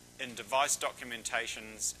in device documentation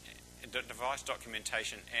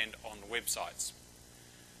and on websites.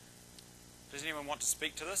 Does anyone want to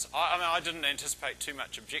speak to this? I didn't anticipate too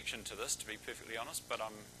much objection to this, to be perfectly honest, but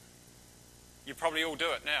you probably all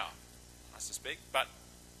do it now, I suspect, but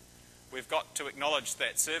we've got to acknowledge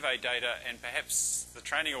that survey data and perhaps the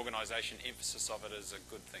training organisation emphasis of it is a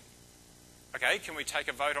good thing. Okay, can we take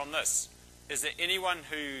a vote on this? Is there anyone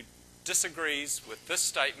who disagrees with this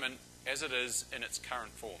statement as it is in its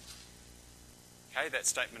current form? Okay, that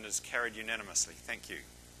statement is carried unanimously. Thank you.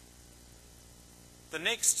 The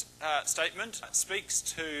next statement speaks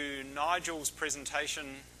to Nigel's presentation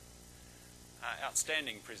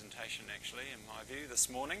outstanding presentation, actually, in my view, this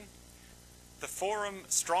morning. The Forum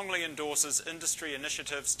strongly endorses industry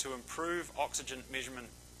initiatives to improve oxygen measurement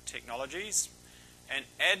technologies and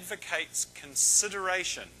advocates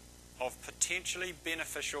consideration of potentially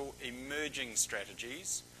beneficial emerging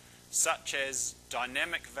strategies such as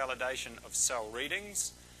dynamic validation of cell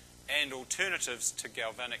readings and alternatives to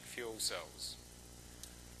galvanic fuel cells.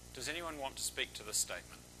 Does anyone want to speak to this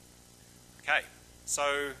statement? Okay,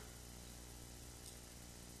 so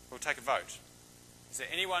we'll take a vote. Is there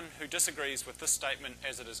anyone who disagrees with this statement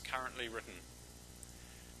as it is currently written?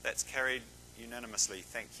 That's carried unanimously.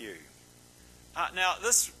 Thank you. Now,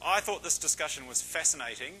 I thought this discussion was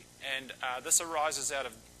fascinating, and this arises out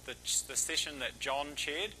of the session that John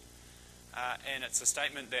chaired, and it's a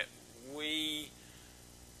statement that we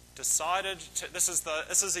decided to. This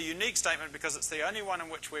is a unique statement because it's the only one in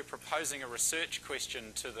which we're proposing a research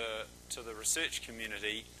question to the research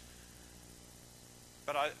community.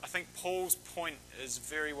 But I think Paul's point is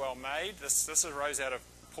very well made. This arose out of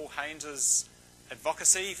Paul Haynes's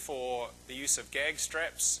advocacy for the use of gag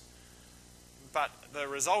straps. But the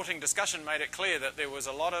resulting discussion made it clear that there was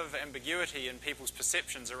a lot of ambiguity in people's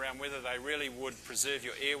perceptions around whether they really would preserve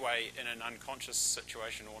your airway in an unconscious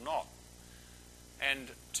situation or not.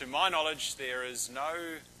 And to my knowledge, there is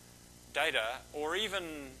no data or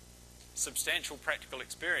even substantial practical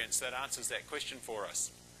experience that answers that question for us.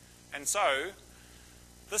 And so,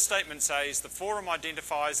 this statement says, the Forum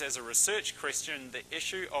identifies as a research question the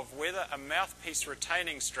issue of whether a mouthpiece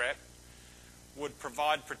retaining strap would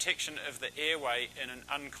provide protection of the airway in an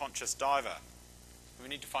unconscious diver. We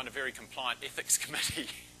need to find a very compliant ethics committee.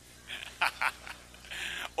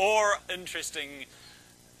 Or interesting,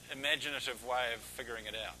 imaginative way of figuring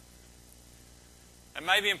it out. It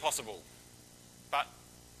may be impossible, but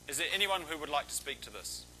is there anyone who would like to speak to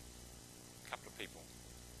this? A couple of people.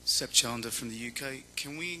 Seb Chander from the UK.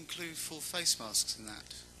 Can we include full face masks in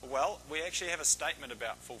that? Well, we actually have a statement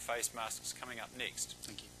about full face masks coming up next.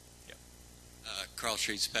 Thank you. Carl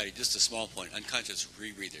Streets, Patty, just a small point. Unconscious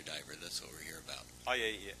rebreather diver, that's what we're here about. Oh, yeah.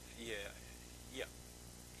 It is,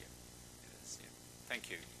 yeah. Thank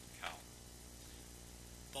you, Carl.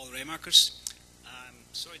 Paul Raymakers. I'm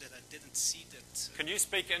sorry that I didn't see that. Can you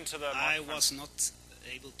speak into the I microphone? was not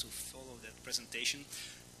able to follow that presentation.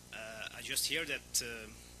 I just hear that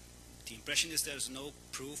the impression is there's no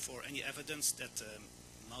proof or any evidence that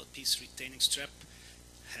mouthpiece retaining strap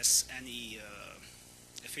has any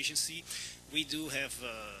efficiency. We do have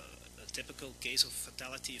a typical case of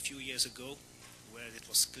fatality a few years ago where it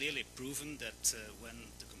was clearly proven that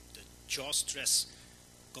when the jaw stress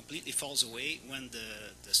completely falls away, when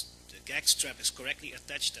the gag strap is correctly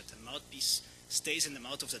attached, that the mouthpiece stays in the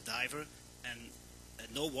mouth of the diver and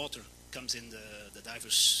no water comes in the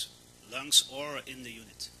diver's lungs or in the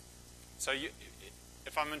unit. So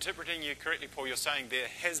if I'm interpreting you correctly, Paul, you're saying there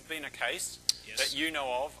has been a case Yes. that you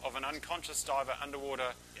know of an unconscious diver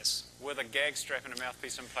underwater Yes. with a gag strap and a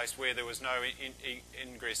mouthpiece in place where there was no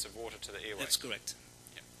ingress of water to the airway. That's correct.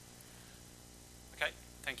 Yeah. Okay,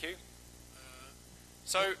 thank you.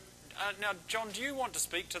 So, now, John, do you want to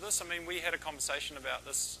speak to this? I mean, we had a conversation about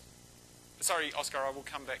this. Sorry, Oscar, I will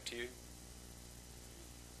come back to you.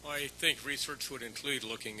 I think research would include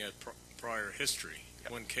looking at prior history.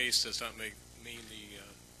 Yep. One case does not mean the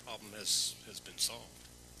problem has been solved.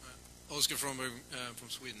 Oscar from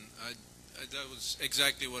Sweden. That was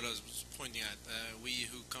exactly what I was pointing at. We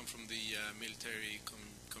who come from the military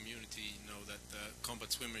community know that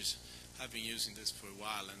combat swimmers have been using this for a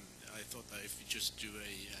while, and I thought that if we just do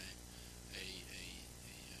a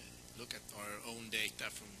look at our own data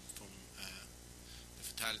from the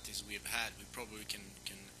fatalities we have had, we probably can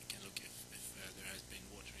look if there has been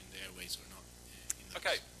water in the airways or not.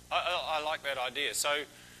 Okay, I like that idea. So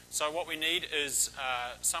what we need is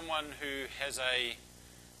someone who has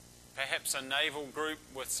perhaps a naval group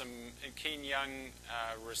with some keen young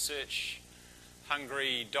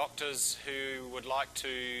research-hungry doctors who would like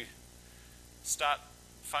to start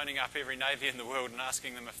phoning up every navy in the world and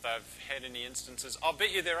asking them if they've had any instances. I'll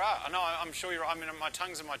bet you there are. I know, I'm sure you're. I mean, my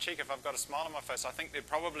tongue's in my cheek if I've got a smile on my face. I think there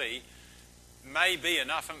probably may be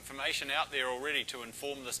enough information out there already to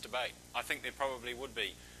inform this debate. I think there probably would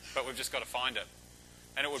be, but we've just got to find it.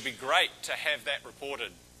 And it would be great to have that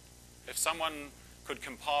reported. If someone could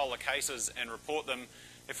compile the cases and report them,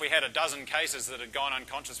 if we had a dozen cases that had gone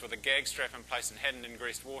unconscious with a gag strap in place and hadn't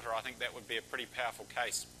ingressed water, I think that would be a pretty powerful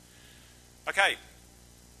case. Okay.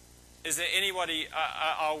 Is there anybody,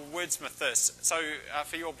 I'll wordsmith this. So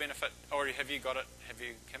for your benefit, or have you got it? Have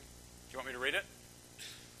you, Kim? Do you want me to read it?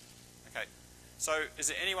 Okay. So is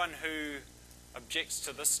there anyone who objects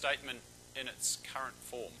to this statement in its current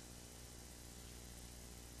form?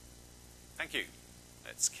 Thank you.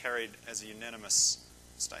 That's carried as a unanimous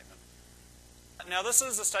statement. Now, this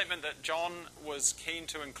is a statement that John was keen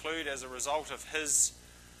to include as a result of his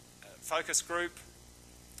focus group.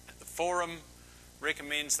 The forum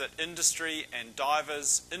recommends that industry and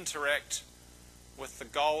divers interact with the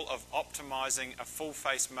goal of optimizing a full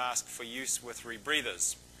face mask for use with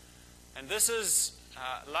rebreathers. And this is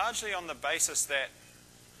largely on the basis that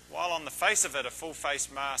while on the face of it, a full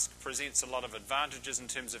face mask presents a lot of advantages in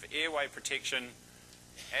terms of airway protection,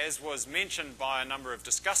 as was mentioned by a number of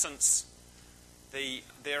discussants,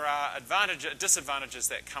 there are disadvantages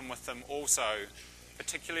that come with them also,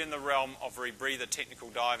 particularly in the realm of rebreather technical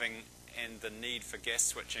diving and the need for gas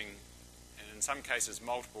switching, and in some cases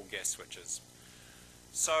multiple gas switches.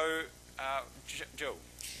 So, Jill.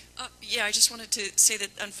 Yeah, I just wanted to say that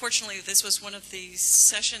unfortunately this was one of the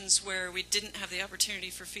sessions where we didn't have the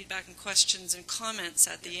opportunity for feedback and questions and comments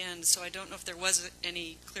at the end, so I don't know if there was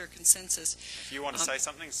any clear consensus. If you want to say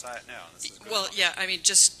something, say it now. This is good. Well, yeah, I mean,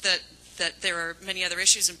 just that there are many other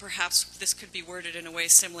issues, and perhaps this could be worded in a way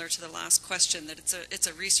similar to the last question, that it's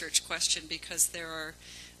a research question because there are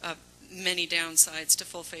many downsides to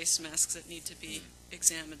full face masks that need to be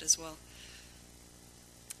examined as well.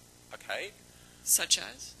 Okay. Such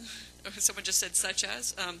as? Someone just said such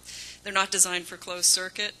as. They're not designed for closed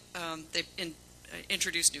circuit. They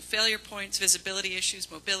introduce new failure points, visibility issues,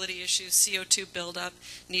 mobility issues, CO2 buildup,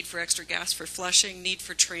 need for extra gas for flushing, need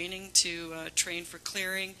for training to train for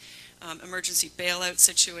clearing, emergency bailout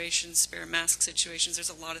situations, spare mask situations. There's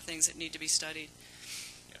a lot of things that need to be studied.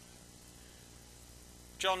 Yeah.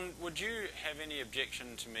 John, would you have any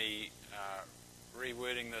objection to me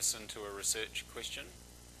rewording this into a research question?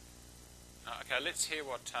 Okay, let's hear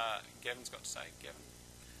what Gavin's got to say. Gavin.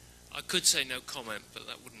 I could say no comment, but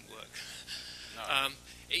that wouldn't work. No.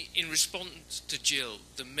 In response to Jill,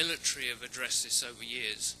 the military have addressed this over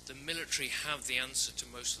years. The military have the answer to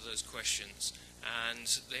most of those questions,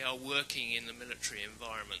 and they are working in the military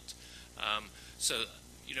environment. So,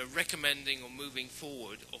 recommending or moving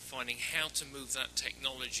forward or finding how to move that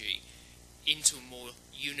technology into a more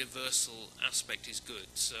universal aspect is good.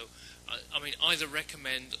 So, I mean, either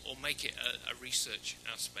recommend or make it a research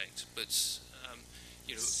aspect, but,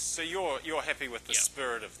 So you're happy with the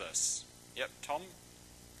spirit of this? Yep, Tom?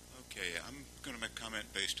 Okay, I'm going to make a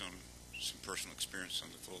comment based on some personal experience on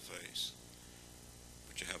the full face,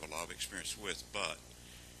 which I have a lot of experience with, but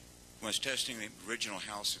when I was testing the original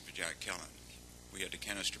house in Jack Kellen, we had the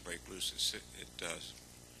canister break loose at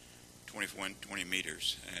 20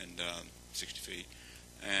 meters and 60 feet.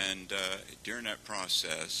 And during that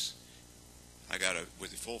process,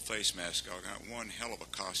 with the full face mask, I got one hell of a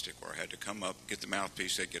caustic where I had to come up, get the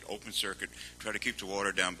mouthpiece, get open circuit, try to keep the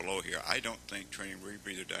water down below here. I don't think training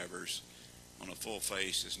rebreather divers on a full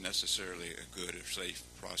face is necessarily a good or safe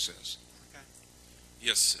process. Okay.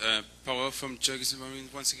 Yes, Powell from Jurgensen Marine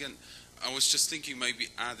once again. I was just thinking maybe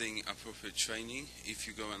adding appropriate training. If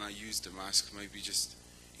you go and I use the mask, maybe just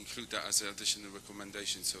include that as an additional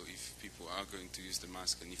recommendation. So if people are going to use the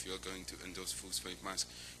mask and if you are going to endorse full face mask,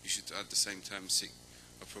 you should at the same time seek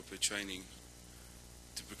appropriate training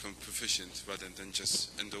to become proficient rather than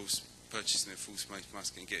just endorse purchasing a full face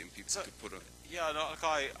mask and getting people to put on. Yeah, no, look,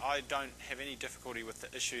 I don't have any difficulty with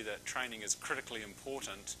the issue that training is critically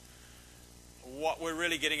important. What we're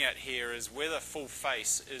really getting at here is whether full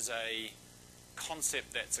face is a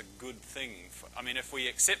concept that's a good thing. I mean, if we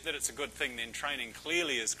accept that it's a good thing, then training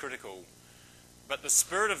clearly is critical. But the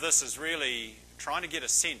spirit of this is really trying to get a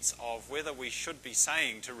sense of whether we should be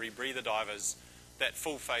saying to rebreather divers that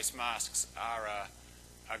full face masks are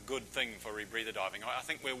a good thing for rebreather diving. I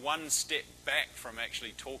think we're one step back from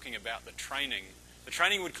actually talking about the training. The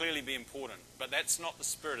training would clearly be important, but that's not the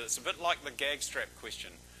spirit. It's a bit like the gag strap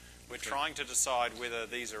question. We're trying to decide whether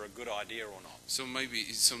these are a good idea or not. So maybe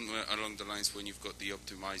it's somewhere along the lines when you've got the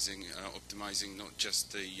optimizing not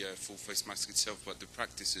just the full face mask itself, but the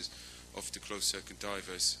practices of the closed circuit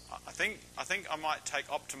divers. I think I might take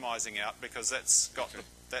optimizing out because that's got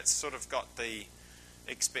that's sort of got the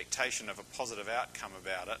expectation of a positive outcome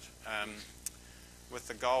about it, with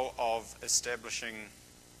the goal of establishing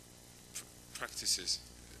practices.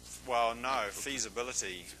 Well, no,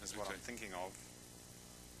 feasibility is what I'm thinking of.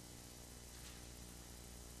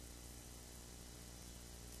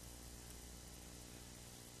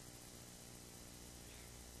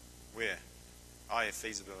 Where? Oh, yeah,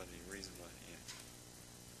 feasibility, reasonably,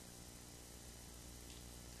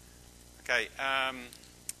 yeah. Okay,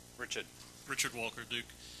 Richard. Richard Walker, Duke.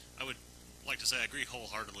 I would like to say I agree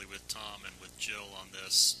wholeheartedly with Tom and with Jill on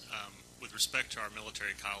this. With respect to our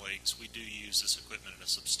military colleagues, we do use this equipment in a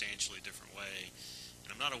substantially different way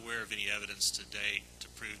And I'm not aware of any evidence to date to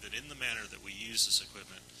prove that in the manner that we use this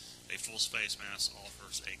equipment, a full face mask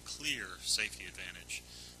offers a clear safety advantage.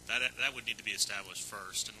 That would need to be established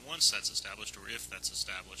first, and once that's established, or if that's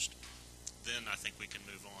established, then I think we can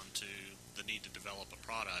move on to the need to develop a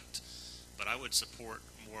product. But I would support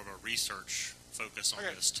more of a research focus on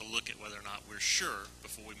this to look at whether or not we're sure,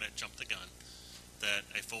 before we jump the gun, that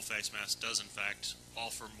a full face mask does in fact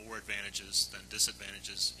offer more advantages than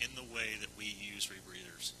disadvantages in the way that we use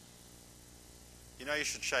rebreathers. You know you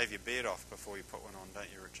should shave your beard off before you put one on,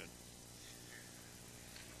 don't you, Richard?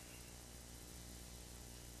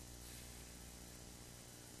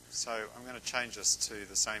 So I'm going to change this to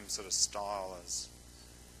the same sort of style as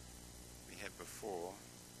we had before.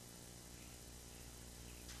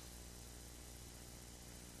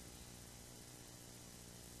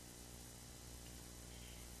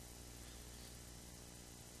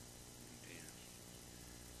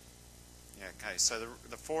 Yeah, okay, so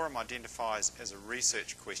the forum identifies as a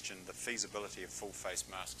research question the feasibility of full face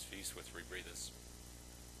masks for use with rebreathers.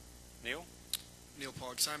 Neil? Neil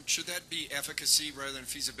Pogg, should that be efficacy rather than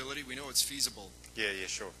feasibility? We know it's feasible. Yeah,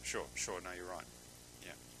 sure. No, you're right.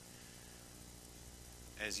 Yeah.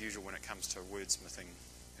 As usual when it comes to wordsmithing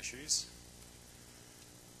issues.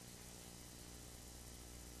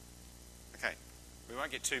 Okay, we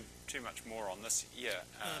won't get too much more on this. Yeah.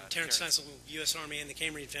 Terrence Seisel, U.S. Army and the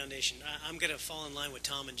Cambridge Foundation. I'm going to fall in line with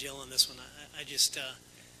Tom and Jill on this one. I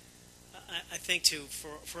think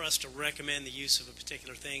for us to recommend the use of a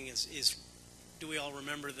particular thing is do we all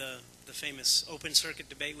remember the famous open circuit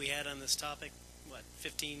debate we had on this topic,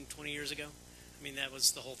 15, 20 years ago? I mean, that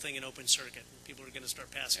was the whole thing in open circuit. People are going to start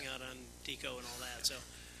passing out on DECO and all that. So,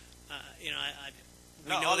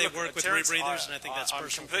 we know they work with Terrence, rebreathers, and I think that's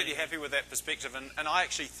personal. I'm completely happy with that perspective, and I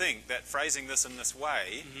actually think that phrasing this in this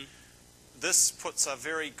way, this puts a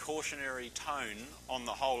very cautionary tone on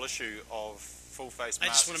the whole issue of full face masks. I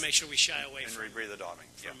just want to make sure we shy away from rebreather diving.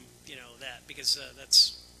 From that, because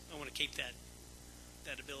I want to keep that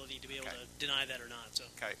ability to be able to deny that or not. So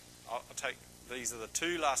okay, I'll take. These are the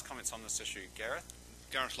two last comments on this issue. Gareth?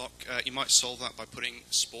 Gareth Locke, you might solve that by putting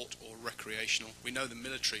sport or recreational. We know the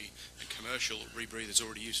military and commercial rebreathers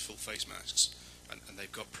already use full face masks, and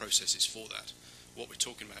they've got processes for that. What we're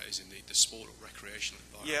talking about is in the sport or recreational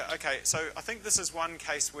environment. Yeah, okay, so I think this is one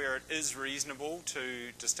case where it is reasonable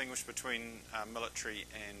to distinguish between military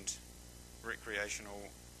and recreational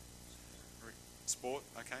sport.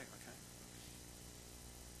 Okay.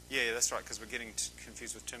 Yeah, that's right, because we're getting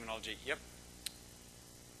confused with terminology. Yep.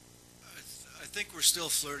 I think we're still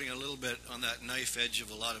flirting a little bit on that knife edge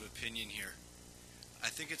of a lot of opinion here. I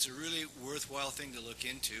think it's a really worthwhile thing to look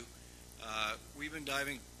into. We've been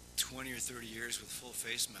diving 20 or 30 years with full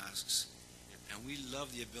face masks, and we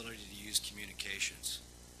love the ability to use communications.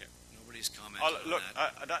 Yep. Nobody's commented on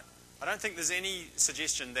that. I don't think there's any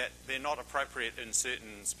suggestion that they're not appropriate in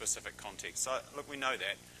certain specific contexts. So, look, we know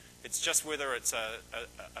that. It's just whether it's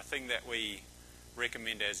a thing that we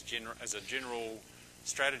recommend as a general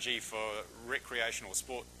strategy for recreational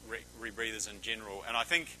sport rebreathers in general. And I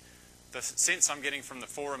think the sense I'm getting from the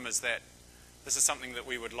forum is that this is something that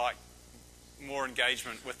we would like more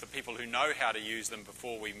engagement with the people who know how to use them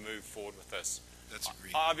before we move forward with this. That's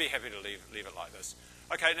agreed. I'd be happy to leave it like this.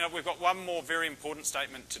 Okay, now we've got one more very important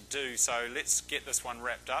statement to do, so let's get this one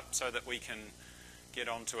wrapped up so that we can get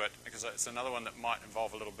onto it, because it's another one that might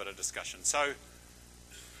involve a little bit of discussion. So,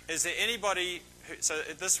 is there anybody so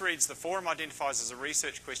this reads, the forum identifies as a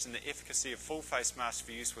research question the efficacy of full face masks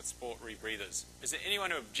for use with sport rebreathers. Is there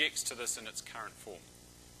anyone who objects to this in its current form?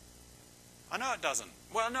 I know it doesn't.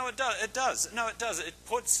 Well, no, it does. No, it does. It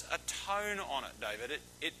puts a tone on it, David.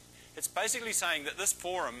 It's basically saying that this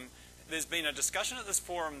forum, there's been a discussion at this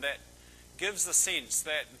forum that gives the sense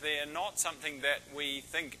that they're not something that we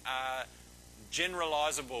think are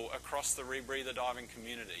generalizable across the rebreather diving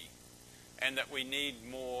community, and that we need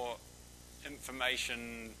more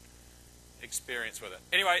information experience with it.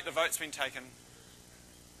 Anyway, the vote's been taken.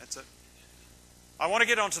 That's it. I want to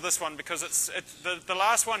get onto this one because it's the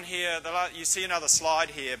last one here. You see another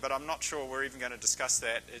slide here, but I'm not sure we're even going to discuss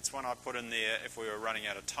that. It's one I put in there if we were running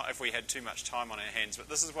out of time, if we had too much time on our hands. But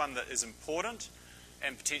this is one that is important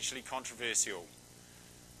and potentially controversial.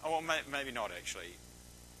 Oh, well, maybe not actually.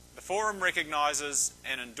 The forum recognises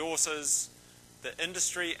and endorses the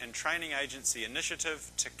Industry and Training Agency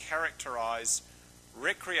initiative to characterise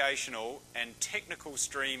recreational and technical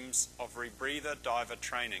streams of rebreather diver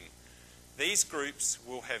training. These groups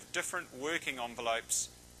will have different working envelopes,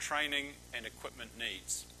 training and equipment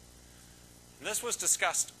needs. And this was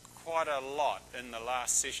discussed quite a lot in the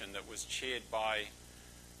last session that was chaired by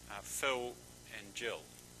Phil and Jill.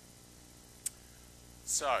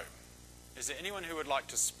 So, is there anyone who would like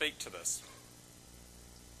to speak to this?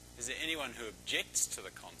 Is there anyone who objects to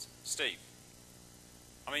the concept? Steve?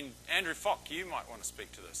 I mean, Andrew Fock, you might want to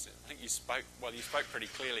speak to this. I think you spoke pretty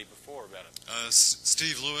clearly before about it.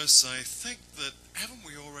 Steve Lewis, I think that, haven't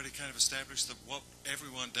we already kind of established that what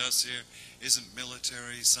everyone does here isn't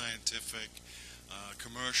military, scientific,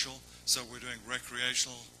 commercial, so we're doing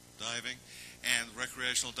recreational diving, and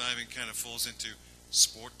recreational diving kind of falls into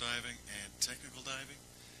sport diving and technical diving?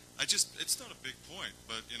 It's not a big point,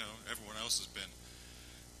 but, you know, everyone else has been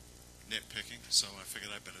nitpicking, so I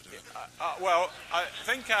figured I'd better do it. Well, I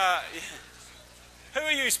think, who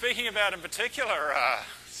are you speaking about in particular,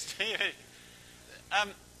 Steve?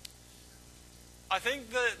 I think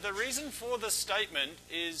the reason for this statement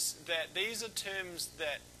is that these are terms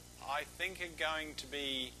that I think are going to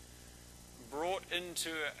be brought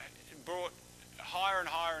higher and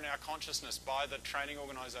higher in our consciousness by the training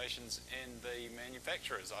organisations and the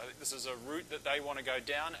manufacturers. I think this is a route that they want to go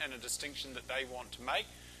down and a distinction that they want to make.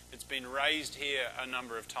 It's been raised here a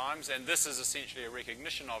number of times, and this is essentially a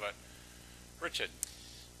recognition of it. Richard?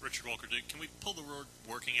 Richard Walker Duke, can we pull the word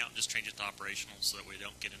working out and just change it to operational so that we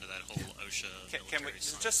don't get into that whole OSHA Can we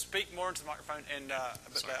just speak more into the microphone and a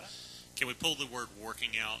bit louder? Can we pull the word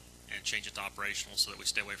working out and change it to operational so that we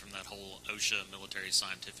stay away from that whole OSHA military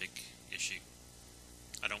scientific issue?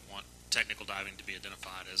 I don't want technical diving to be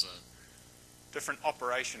identified as a... Different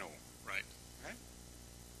operational. Right. Okay.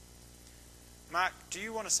 Mark, do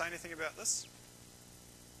you want to say anything about this?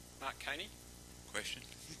 Mark Caney? Question?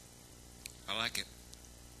 I like it.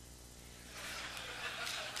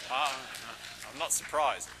 I'm not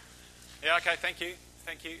surprised. Yeah, okay, thank you.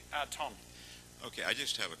 Thank you. Tom? Okay, I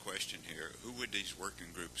just have a question here. Who would these working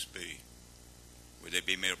groups be? Would they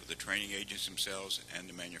be made up of the training agents themselves and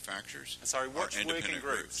the manufacturers? Sorry, which working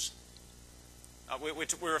groups?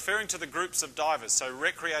 We're referring to the groups of divers. So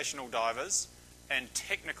recreational divers and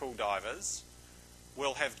technical divers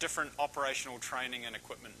will have different operational training and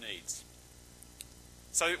equipment needs.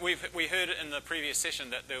 So we heard in the previous session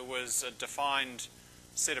that there was a defined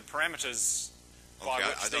set of parameters by which I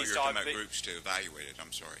thought these you were talking about groups to evaluate it.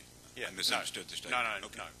 I'm sorry. Yeah, I misunderstood the statement.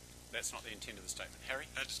 No. That's not the intent of the statement. Harry?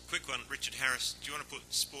 Just a quick one. Richard Harris, do you want to put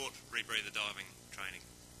sport rebreather diving training?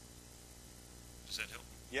 Does that help?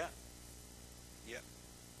 Yeah.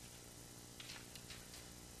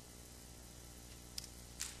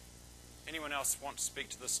 Anyone else want to speak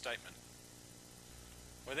to this statement?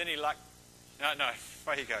 With any luck? No.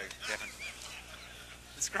 There you go, Gavin.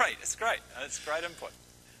 It's great. It's great input.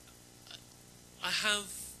 I have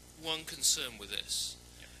one concern with this,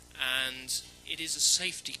 and it is a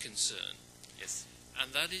safety concern. Yes.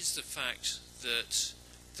 And that is the fact that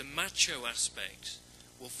the macho aspect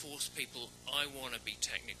will force people, I want to be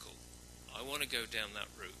technical. I want to go down that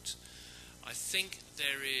route. I think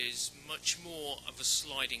there is much more of a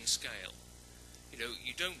sliding scale. You know,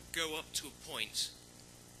 you don't go up to a point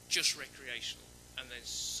just recreational and then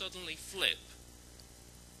suddenly flip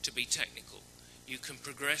to be technical. You can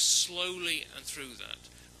progress slowly and through that.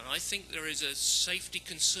 And I think there is a safety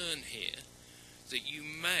concern here that you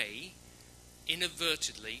may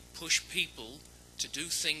inadvertently push people to do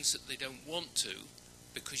things that they don't want to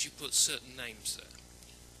because you put certain names there.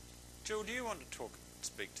 Jill, do you want to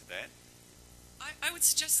speak to that? I would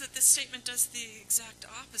suggest that this statement does the exact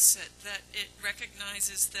opposite, that it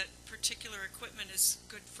recognizes that particular equipment is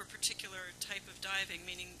good for particular type of diving,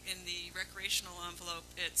 meaning in the recreational envelope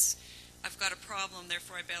it's I've got a problem,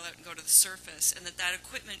 therefore I bail out and go to the surface, and that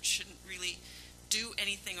equipment shouldn't really do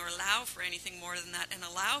anything or allow for anything more than that and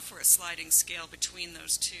allow for a sliding scale between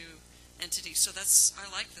those two entities. So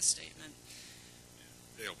I like the statement.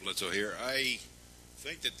 Dale Blitzo here. I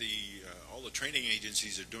think that all the training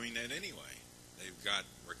agencies are doing that anyway. They've got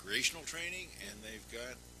recreational training and they've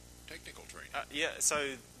got technical training.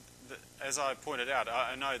 So as I pointed out,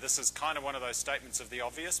 I know this is kind of one of those statements of the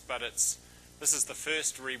obvious, but this is the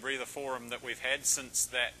first Rebreather Forum that we've had since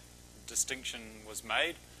that distinction was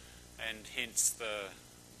made, and hence the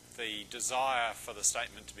desire for the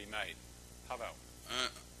statement to be made. Pavel?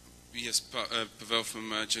 Yes, Pavel from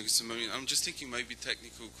Jurgensen Marine. I'm just thinking maybe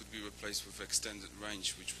technical could be replaced with extended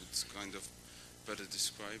range, which would kind of better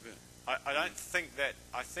describe it. I don't think that.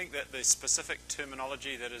 I think that the specific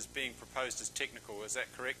terminology that is being proposed is technical. Is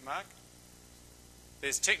that correct, Mark?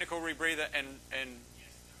 There's technical rebreather and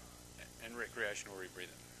recreational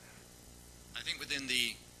rebreather. I think within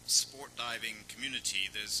the sport diving community,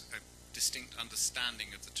 there's a distinct understanding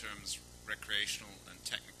of the terms recreational and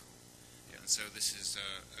technical. Yeah. And so this is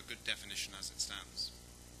a good definition as it stands.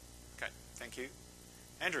 Okay, thank you.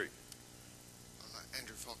 Andrew?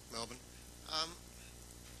 Andrew Fock, Melbourne.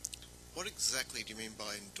 What exactly do you mean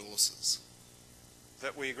by endorses?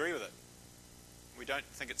 That we agree with it. We don't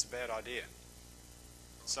think it's a bad idea.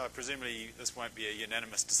 So presumably this won't be a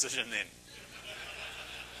unanimous decision then.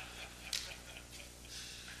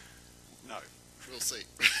 No. We'll see.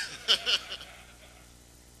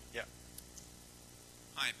 Yeah.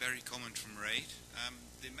 Hi, Barry Coleman from RAID.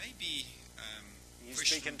 There may be You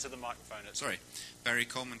speak into the microphone. Sorry, Barry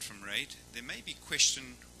Coleman from RAID. There may be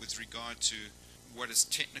question with regard to what is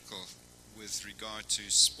technical with regard to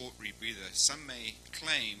sport rebreather. Some may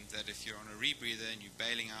claim that if you're on a rebreather and you're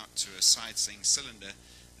bailing out to a side-swing cylinder,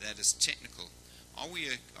 that is technical. Are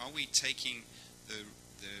we taking the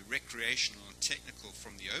recreational and technical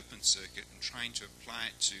from the open circuit and trying to apply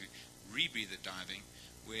it to rebreather diving,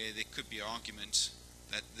 where there could be argument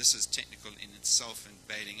that this is technical in itself and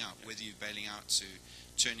bailing out, whether you're bailing out to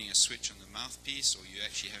turning a switch on the mouthpiece or you're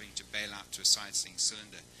actually having to bail out to a side-swing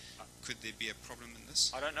cylinder? Could there be a problem in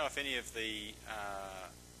this? I don't know if any of the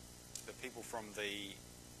people from the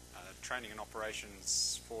Training and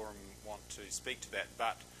Operations Forum want to speak to that,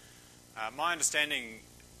 but my understanding,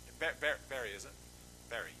 Barry, is it?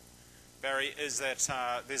 Barry, is that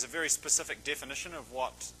there's a very specific definition of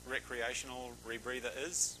what recreational rebreather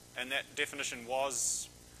is, and that definition was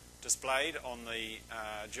displayed on the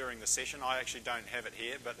during the session. I actually don't have it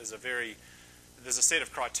here, but there's a set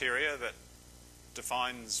of criteria that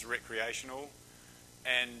defines recreational,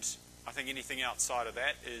 and I think anything outside of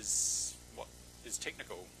that is what is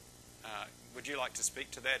technical. Would you like to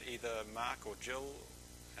speak to that, either Mark or Jill?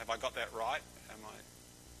 Have I got that right? Am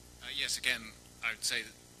I? Yes, again, I would say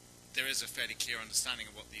that there is a fairly clear understanding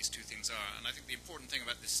of what these two things are, and I think the important thing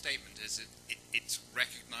about this statement is it's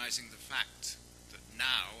recognizing the fact that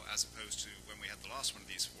now, as opposed to when we had the last one of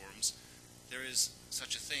these forums, there is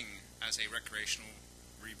such a thing as a recreational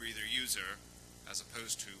rebreather user as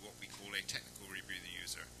opposed to what we call a technical rebreather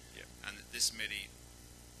user. Yep. And that this merely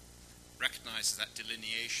recognizes that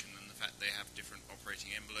delineation and the fact they have different operating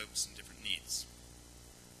envelopes and different needs.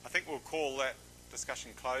 I think we'll call that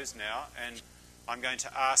discussion closed now, and I'm going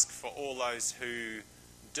to ask for all those who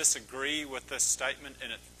disagree with this statement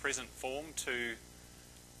in its present form to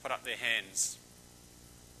put up their hands.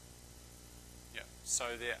 Yeah,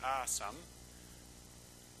 so there are some,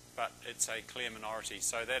 but it's a clear minority.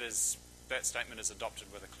 So that statement is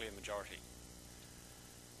adopted with a clear majority.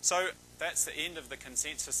 So that's the end of the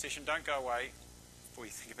consensus session. Don't go away before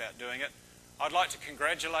you think about doing it. I'd like to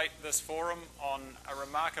congratulate this forum on a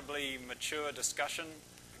remarkably mature discussion,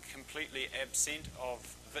 completely absent of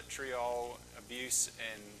vitriol, abuse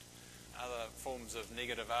and other forms of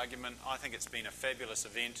negative argument. I think it's been a fabulous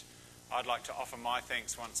event. I'd like to offer my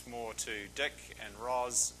thanks once more to Dick and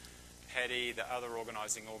Roz, Paddy, the other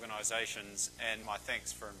organising organisations, and my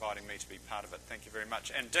thanks for inviting me to be part of it. Thank you very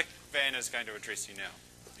much. And Dick Van is going to address you now.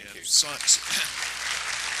 Thank you.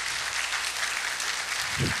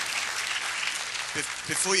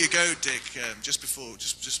 Before you go, Dick, just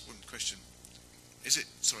one question.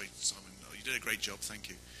 Sorry, Simon, you did a great job, thank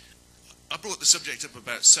you. I brought the subject up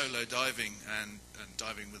about solo diving and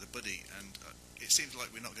diving with a buddy, and it seems like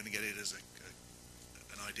we're not going to get it as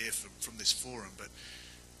an idea from this forum, but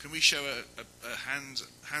can we show a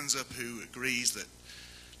hands up who agrees that,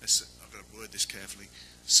 I've got to word this carefully,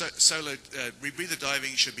 solo rebreather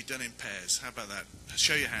diving should be done in pairs? How about that?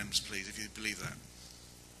 Show your hands, please, if you believe that.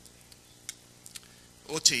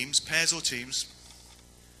 Or teams, pairs or teams.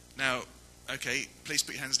 Now, okay, please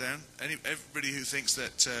put your hands down. Everybody who thinks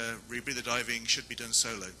that rebreather diving should be done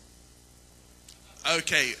solo.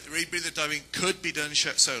 Okay, rebreather diving could be done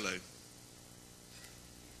solo.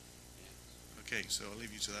 Okay, so I'll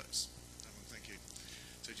leave you to that. Thank you.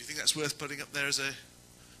 So do you think that's worth putting up there as a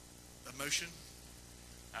motion?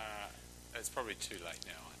 It's probably too late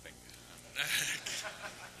now, I think.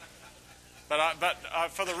 But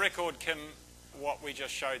for the record, Kim, what we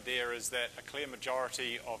just showed there is that a clear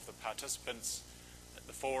majority of the participants at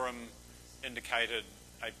the forum indicated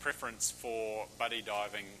a preference for buddy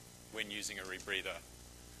diving when using a rebreather.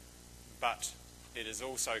 But it is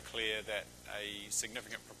also clear that a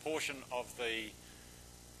significant proportion of the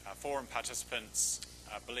forum participants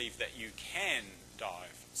believe that you can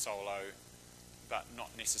dive solo, but not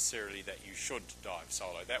necessarily that you should dive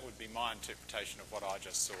solo. That would be my interpretation of what I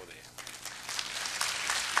just saw there.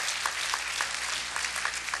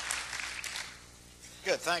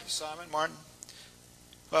 Good, thank you, Simon. Martin?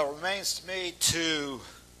 Well, it remains to me to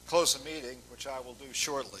close the meeting, which I will do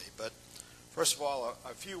shortly. But first of all,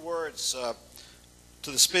 a few words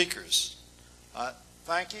to the speakers.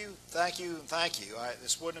 Thank you, thank you, and thank you.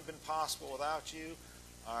 This wouldn't have been possible without you.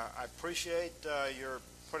 I appreciate your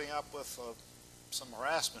putting up with some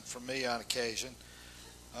harassment from me on occasion.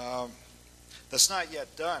 that's not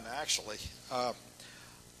yet done, actually.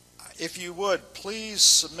 If you would, please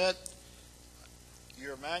submit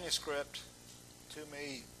your manuscript to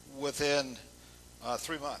me within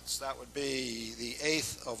 3 months. That would be the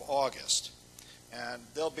 8th of August. And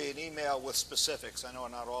there'll be an email with specifics. I know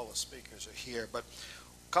not all the speakers are here, but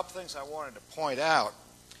a couple things I wanted to point out.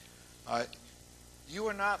 You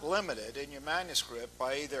are not limited in your manuscript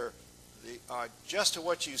by either just to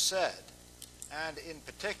what you said, and in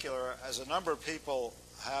particular, as a number of people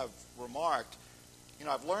have remarked,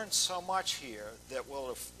 I've learned so much here that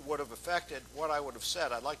would have affected what I would have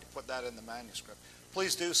said. I'd like to put that in the manuscript.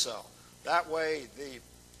 Please do so. That way,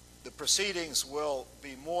 the proceedings will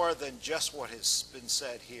be more than just what has been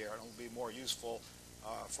said here, and it will be more useful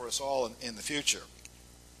for us all in the future.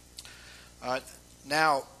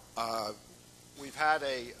 Now, we've had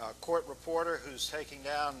a court reporter who's taking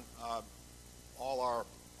down all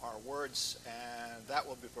our words, and that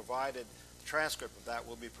will be provided, the transcript of that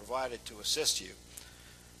will be provided to assist you.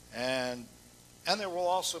 And there will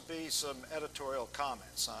also be some editorial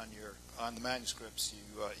comments on the manuscripts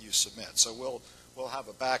you submit. So we'll have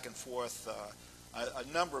a back and forth.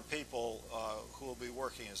 A number of people who will be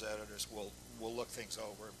working as editors will look things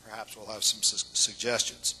over, and perhaps we'll have some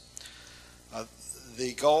suggestions.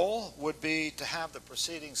 The goal would be to have the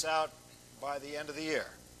proceedings out by the end of the year.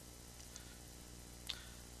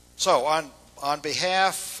 So on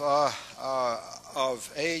behalf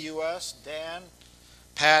of AAUS, Dan,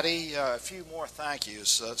 Patty, a few more thank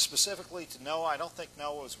yous. Specifically to Noah. I don't think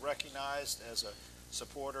Noah was recognized as a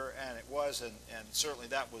supporter, and it was, and certainly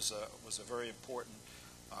that was a very important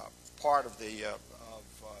part of the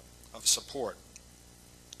of support.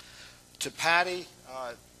 To Patty,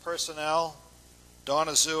 personnel, Dawn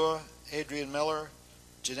Azua, Adrian Miller,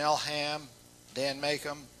 Janelle Ham, Dan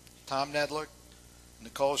Makem, Tom Nedlick,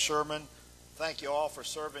 Nicole Sherman, thank you all for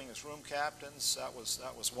serving as room captains. That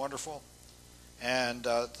was wonderful. And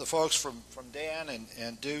the folks from Dan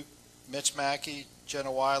and Duke, Mitch Mackey,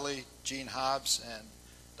 Jenna Wiley, Gene Hobbs, and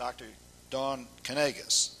Dr. Dawn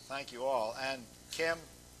Kanegas. Thank you all. And Kim,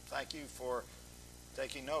 thank you for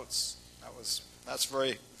taking notes. That's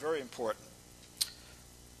very, very important.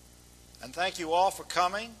 And thank you all for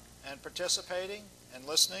coming and participating and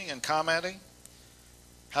listening and commenting.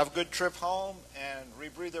 Have a good trip home, and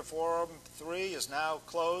Rebreather Forum 3 is now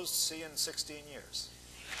closed. See you in 16 years.